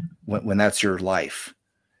when that's your life.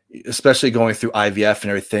 Especially going through IVF and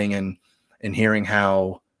everything and hearing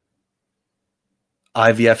how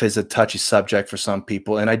IVF is a touchy subject for some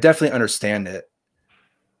people. And I definitely understand it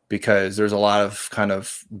because there's a lot of kind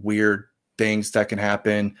of weird things that can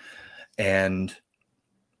happen.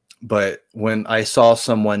 But when I saw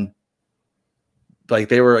someone like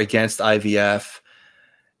they were against IVF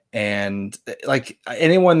and like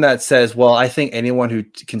anyone that says, well, I think anyone who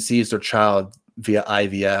conceives their child via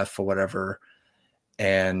IVF or whatever,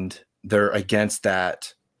 and they're against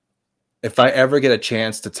that. If I ever get a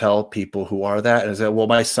chance to tell people who are that and say, well,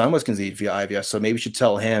 my son was conceived via IVF, so maybe you should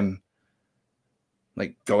tell him,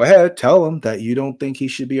 like, go ahead, tell him that you don't think he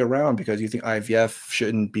should be around because you think IVF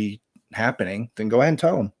shouldn't be happening. Then go ahead and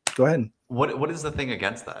tell him. Go ahead. What is the thing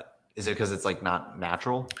against that? Is it because it's like not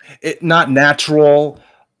natural? Not natural.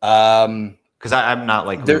 Because I'm not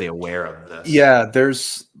like really aware of this. Yeah,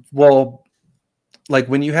 like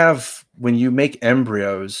when you make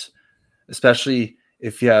embryos, especially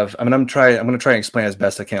if you have, I'm going to try and explain as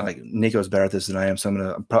best I can. Like Nico's better at this than I am,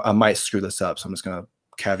 so I might screw this up. So I'm just going to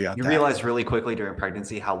caveat you that. realize really quickly during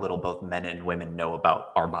pregnancy how little both men and women know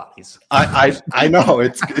about our bodies. I know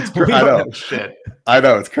it's We I don't know know shit. I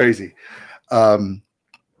know it's crazy.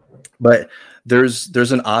 But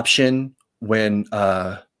there's an option when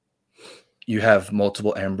you have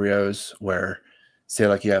multiple embryos where, say,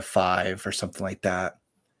 like you have 5 or something like that,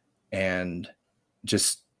 and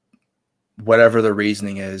just whatever the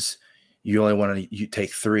reasoning is, you only want to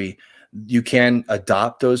take 3. You can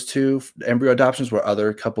adopt those 2 embryo adoptions where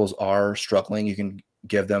other couples are struggling. You can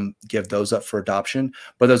give those up for adoption,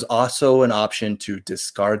 but there's also an option to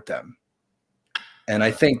discard them. And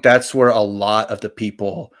I think that's where a lot of the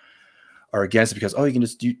people are against it, because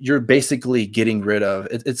you're basically getting rid of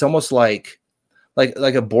it. It's almost like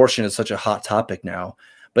abortion is such a hot topic now,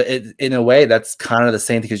 but in a way that's kind of the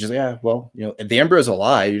same thing, because if the embryo is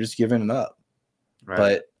alive, you're just giving it up. Right.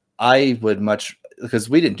 But I would because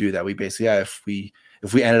we didn't do that. We basically, if we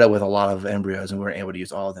ended up with a lot of embryos and we weren't able to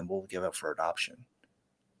use all of them, we'll give up for adoption.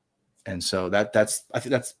 And so I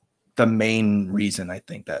think that's the main reason I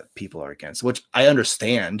think that people are against, which I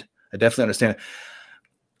understand. I definitely understand.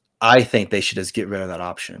 I think they should just get rid of that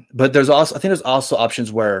option. But there's also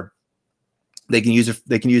options where they can use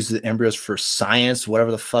the embryos for science,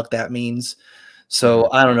 whatever the fuck that means.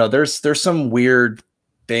 So I don't know. There's some weird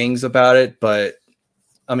things about it, but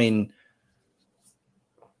I mean,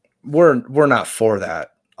 we're not for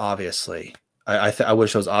that, obviously. I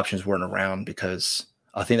wish those options weren't around, because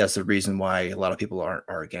I think that's the reason why a lot of people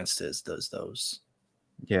are against it, those.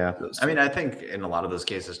 Yeah. I mean, I think in a lot of those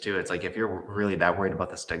cases too, it's like, if you're really that worried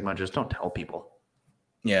about the stigma, just don't tell people.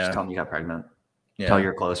 Yeah. Just tell them you got pregnant. Yeah. Tell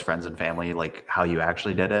your close friends and family like how you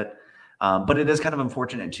actually did it. But it is kind of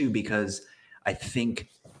unfortunate too, because I think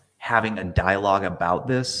having a dialogue about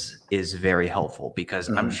this is very helpful, because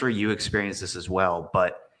I'm sure you experienced this as well,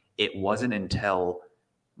 but it wasn't until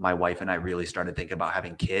my wife and I really started thinking about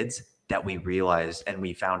having kids that we realized and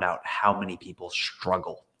we found out how many people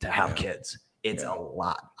struggle to have kids. It's a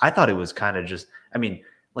lot. I thought it was kind of just, I mean,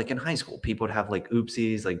 like in high school, people would have like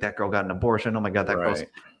oopsies, like that girl got an abortion. Oh my God, that girl's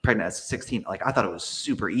pregnant at 16. Like I thought it was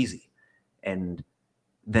super easy. And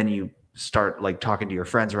then you start like talking to your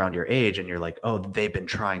friends around your age and you're like, oh, they've been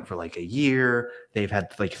trying for like a year. They've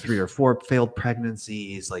had like 3 or 4 failed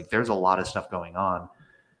pregnancies. Like there's a lot of stuff going on.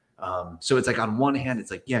 So it's like, on one hand,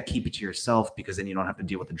 it's like, yeah, keep it to yourself, because then you don't have to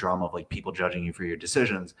deal with the drama of like people judging you for your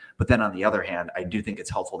decisions. But then on the other hand, I do think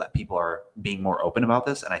it's helpful that people are being more open about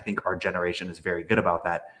this. And I think our generation is very good about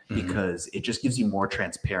that, because it just gives you more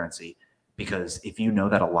transparency. Because if you know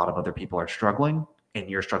that a lot of other people are struggling and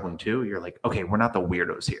you're struggling too, you're like, okay, we're not the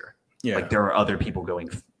weirdos here. Yeah. Like there are other people going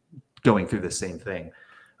through the same thing.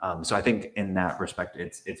 So I think in that respect,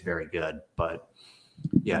 it's very good. But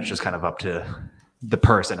yeah, it's just kind of up to the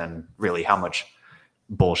person and really how much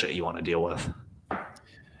bullshit you want to deal with.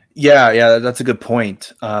 Yeah, that's a good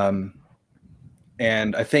point. And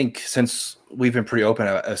I think since we've been pretty open,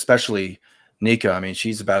 especially Nika, I mean,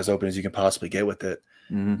 she's about as open as you can possibly get with it.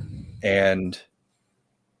 And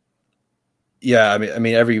yeah, I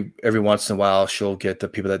mean, every once in a while she'll get the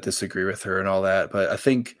people that disagree with her and all that. But I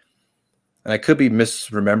think, and I could be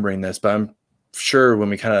misremembering this, but I'm sure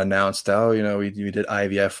when we kind of announced, we did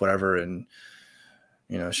IVF, whatever, and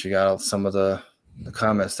she got some of the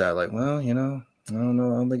comments that like, well, I don't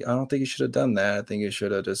know. I don't think you should have done that. I think you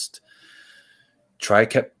should have just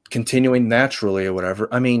kept continuing naturally or whatever.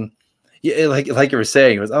 I mean, yeah, like you were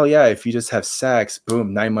saying, it was, oh yeah, if you just have sex,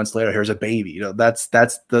 boom, 9 months later, here's a baby. That's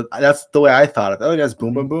the way I thought of it. Oh, yes,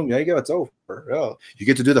 boom, boom, boom. There you go. It's over. Oh, you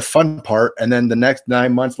get to do the fun part, and then the next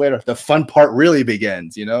 9 months later, the fun part really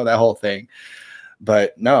begins. That whole thing.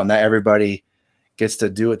 But no, not everybody gets to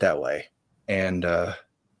do it that way. And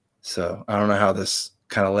so I don't know how this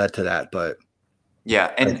kind of led to that, but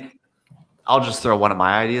yeah. And I'll just throw one of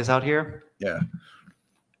my ideas out here. Yeah.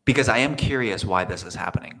 Because I am curious why this is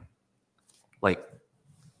happening. Like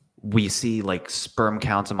we see like sperm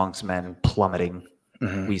counts amongst men plummeting.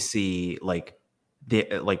 We see like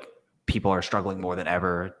people are struggling more than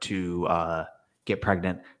ever to get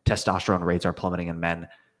pregnant. Testosterone rates are plummeting in men.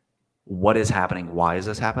 What is happening? Why is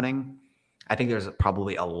this happening? I think there's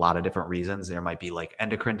probably a lot of different reasons. There might be like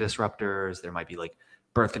endocrine disruptors. There might be like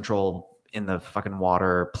birth control in the fucking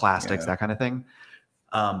water, plastics, that kind of thing.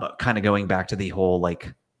 But kind of going back to the whole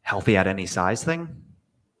like healthy at any size thing,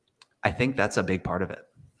 I think that's a big part of it.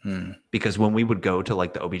 Because when we would go to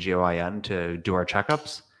like the OBGYN to do our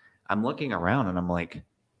checkups, I'm looking around and I'm like,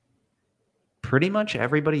 pretty much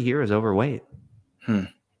everybody here is overweight. Hmm.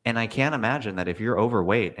 And I can't imagine that if you're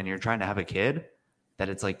overweight and you're trying to have a kid, that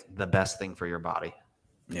it's like the best thing for your body.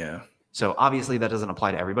 Yeah. So obviously that doesn't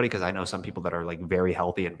apply to everybody, because I know some people that are like very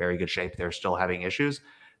healthy and very good shape, they're still having issues.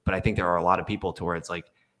 But I think there are a lot of people to where it's like,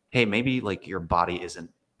 hey, maybe like your body isn't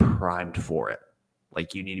primed for it.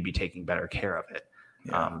 Like you need to be taking better care of it.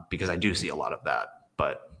 Yeah. Because I do see a lot of that.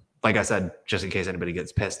 But like I said, just in case anybody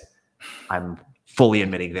gets pissed, I'm fully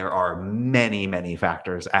admitting there are many, many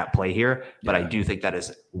factors at play here. But I do think that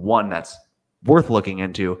is one that's worth looking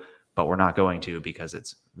into, but we're not going to because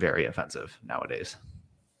it's very offensive nowadays.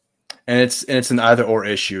 And it's an either or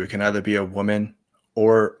issue. It can either be a woman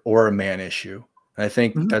or a man issue. And I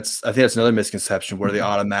think that's another misconception where they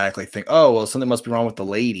automatically think, oh, well, something must be wrong with the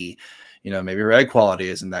lady. You know, maybe her egg quality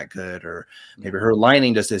isn't that good, or maybe her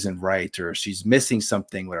lining just isn't right, or she's missing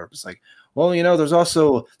something, whatever. It's like, well, you know, there's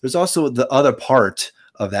also the other part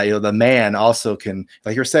of that. You know, the man also can,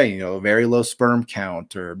 like you're saying, you know, a very low sperm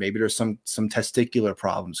count, or maybe there's some testicular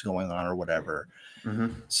problems going on or whatever.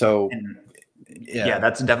 So yeah,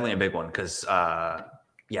 that's definitely a big one, because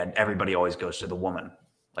everybody always goes to the woman,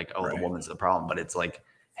 like, oh, the woman's the problem. But it's like,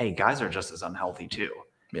 hey, guys are just as unhealthy too.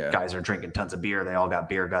 Yeah. Guys are drinking tons of beer, they all got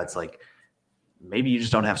beer guts. Like, maybe you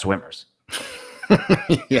just don't have swimmers. But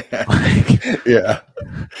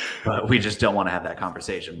we just don't want to have that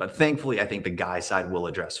conversation. But thankfully, I think the guy side will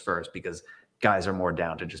address first, because guys are more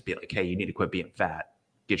down to just be like, hey, you need to quit being fat,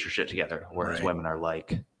 get your shit together. Whereas women are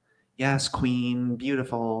like, yes, queen,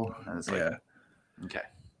 beautiful. And it's like, okay.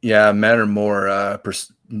 Yeah, men are more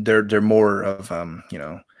they're more of you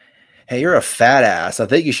know, hey, you're a fat ass. I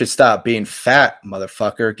think you should stop being fat,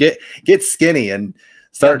 motherfucker. Get skinny and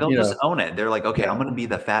start. They'll just own it. They're like, okay, I'm going to be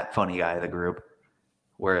the fat funny guy of the group.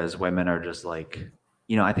 Whereas women are just like,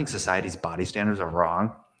 you know, I think society's body standards are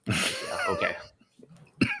wrong. Okay.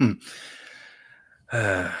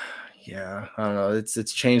 Yeah, I don't know.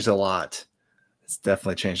 It's changed a lot. It's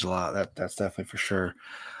definitely changed a lot. That's definitely for sure.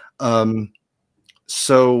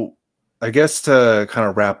 So I guess to kind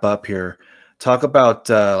of wrap up here, talk about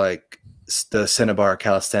like the Cinnabar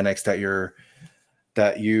calisthenics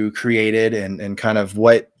that you created, and kind of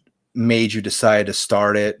what made you decide to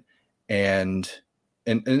start it, and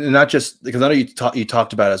not just because I know you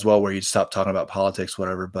talked about it as well, where you stopped talking about politics,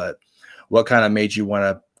 whatever, but what kind of made you want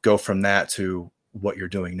to go from that to what you're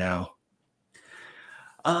doing now?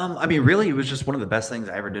 I mean, really, it was just one of the best things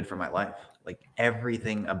I ever did for my life. Like,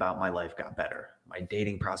 everything about my life got better. My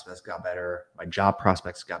dating prospects got better. My job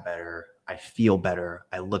prospects got better. I feel better.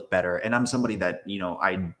 I look better. And I'm somebody that, you know,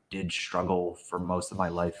 I did struggle for most of my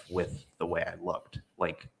life with the way I looked.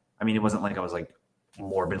 Like, I mean, it wasn't like I was like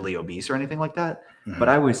morbidly obese or anything like that. But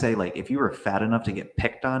I always say, like, if you were fat enough to get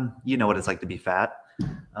picked on, you know what it's like to be fat.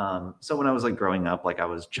 So when I was like growing up, like I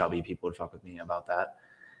was chubby, people would fuck with me about that.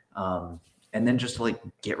 And then just to like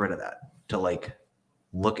get rid of that, to like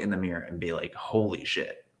look in the mirror and be like, holy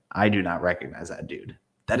shit, I do not recognize that dude.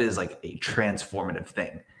 That is like a transformative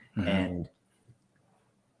thing. And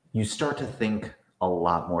you start to think a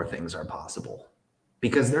lot more things are possible,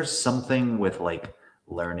 because there's something with like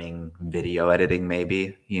learning video editing.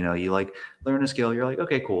 Maybe, you know, you like learn a skill, you're like,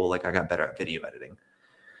 okay, cool. Like, I got better at video editing.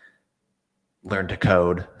 Learn to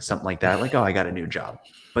code, something like that. Like, oh, I got a new job.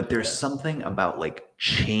 But there's something about like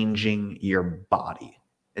changing your body.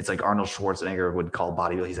 It's like Arnold Schwarzenegger would call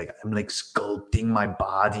bodybuilding. He's like, I'm like sculpting my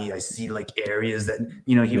body. I see like areas that,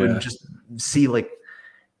 you know, he would just see like,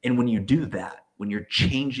 and when you do that, when you're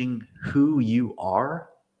changing who you are,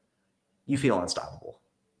 you feel unstoppable.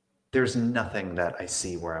 There's nothing that I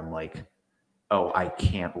see where I'm like, oh, I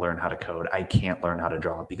can't learn how to code. I can't learn how to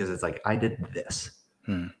draw, because it's like, I did this.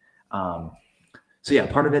 So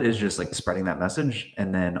yeah, part of it is just like spreading that message,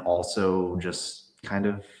 and then also just kind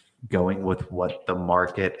of going with what the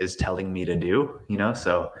market is telling me to do, you know?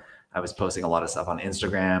 So I was posting a lot of stuff on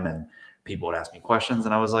Instagram, and people would ask me questions,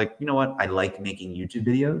 and I was like, you know what? I like making YouTube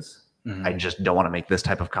videos. I just don't want to make this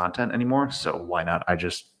type of content anymore. So why not? I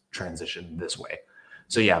just transition this way.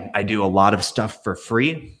 So yeah, I do a lot of stuff for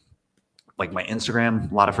free, like my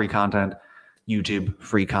Instagram, a lot of free content, YouTube,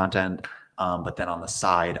 free content. But then on the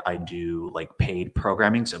side, I do like paid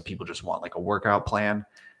programming. So if people just want like a workout plan,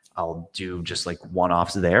 I'll do just like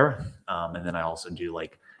one-offs there. And then I also do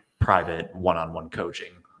like private one-on-one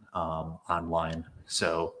coaching online.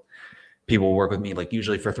 So people will work with me like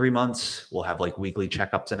usually for 3 months. We'll have like weekly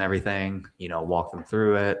checkups and everything, you know, walk them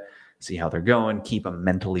through it, see how they're going, keep them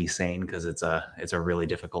mentally sane, because it's a really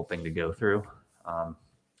difficult thing to go through.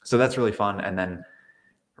 So that's really fun. And then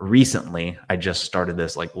recently, I just started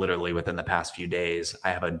this like literally within the past few days.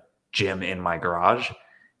 I have a gym in my garage,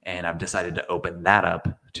 and I've decided to open that up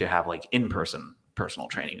to have like in-person personal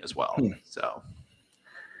training as well. So,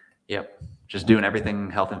 yep, just doing everything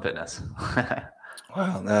health and fitness.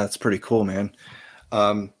 Wow, that's pretty cool, man.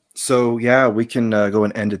 So yeah, we can go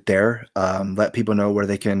and end it there. Let people know where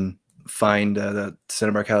they can find the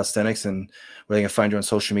Cinnabar Calisthenics and where they can find you on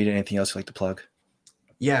social media. Anything else you'd like to plug?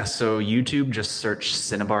 Yeah, so YouTube, just search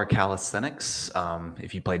Cinnabar Calisthenics.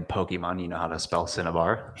 If you played Pokemon, you know how to spell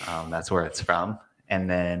Cinnabar. That's where it's from. And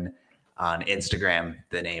then on Instagram,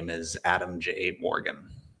 the name is Adam J. Morgan.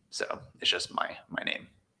 So it's just my name.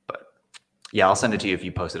 But yeah, I'll send it to you if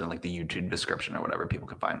you post it in like the YouTube description or whatever. People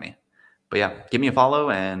can find me. But yeah, give me a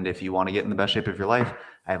follow. And if you want to get in the best shape of your life,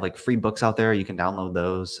 I have like free books out there. You can download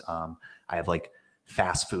those. I have like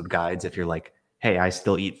fast food guides. If you're like, hey, I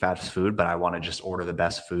still eat fast food, but I want to just order the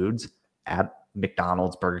best foods at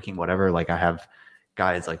McDonald's, Burger King, whatever. Like I have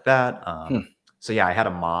guides like that. So yeah, I had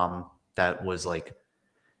a mom that was like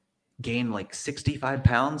gained like 65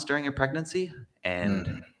 pounds during her pregnancy.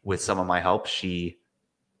 And with some of my help, she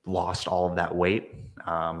lost all of that weight.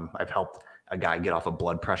 I've helped a guy get off of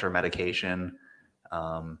blood pressure medication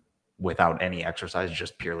without any exercise,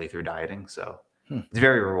 just purely through dieting. So it's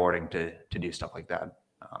very rewarding to do stuff like that,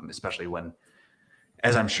 especially when,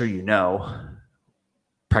 as I'm sure you know,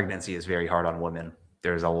 pregnancy is very hard on women.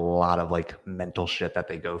 There's a lot of like mental shit that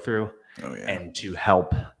they go through. Oh, yeah. And to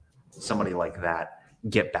help somebody like that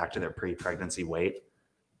get back to their pre-pregnancy weight,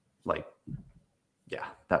 like, yeah,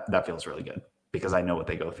 that feels really good because I know what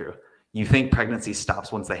they go through. You think pregnancy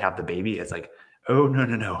stops once they have the baby. It's like, oh,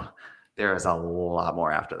 no. There is a lot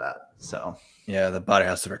more after that. So Yeah, the body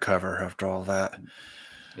has to recover after all that.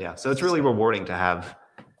 yeah, so it's really rewarding to have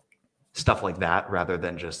stuff like that rather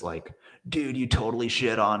than just like, dude, you totally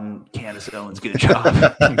shit on Candace Owens. Good job.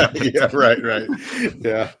 Yeah, right.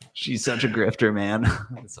 Yeah. She's such a grifter, man.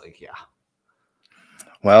 It's like, yeah.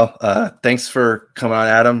 Well, thanks for coming on,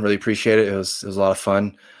 Adam. Really appreciate it. It was a lot of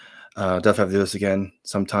fun. Definitely have to do this again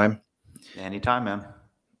sometime. Anytime, man.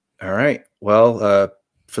 All right. Well,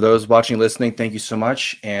 for those watching, listening, thank you so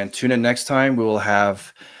much. And tune in next time. We will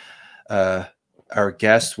have our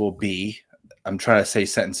guest will be, I'm trying to say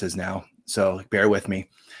sentences now, so bear with me.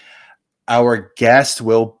 Our guest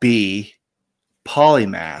will be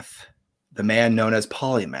Polymath, the man known as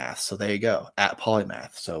Polymath. So there you go, at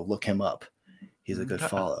Polymath. So look him up. He's a good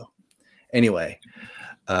follow. Anyway,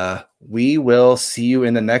 we will see you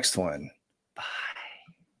in the next one.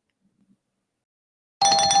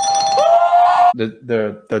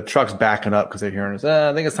 The truck's backing up because they're hearing us.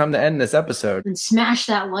 I think it's time to end this episode. And smash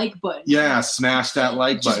that like button. Yeah, smash that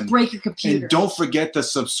like button. Just break your computer. And don't forget to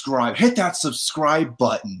subscribe. Hit that subscribe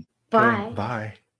button. Bye. Bye.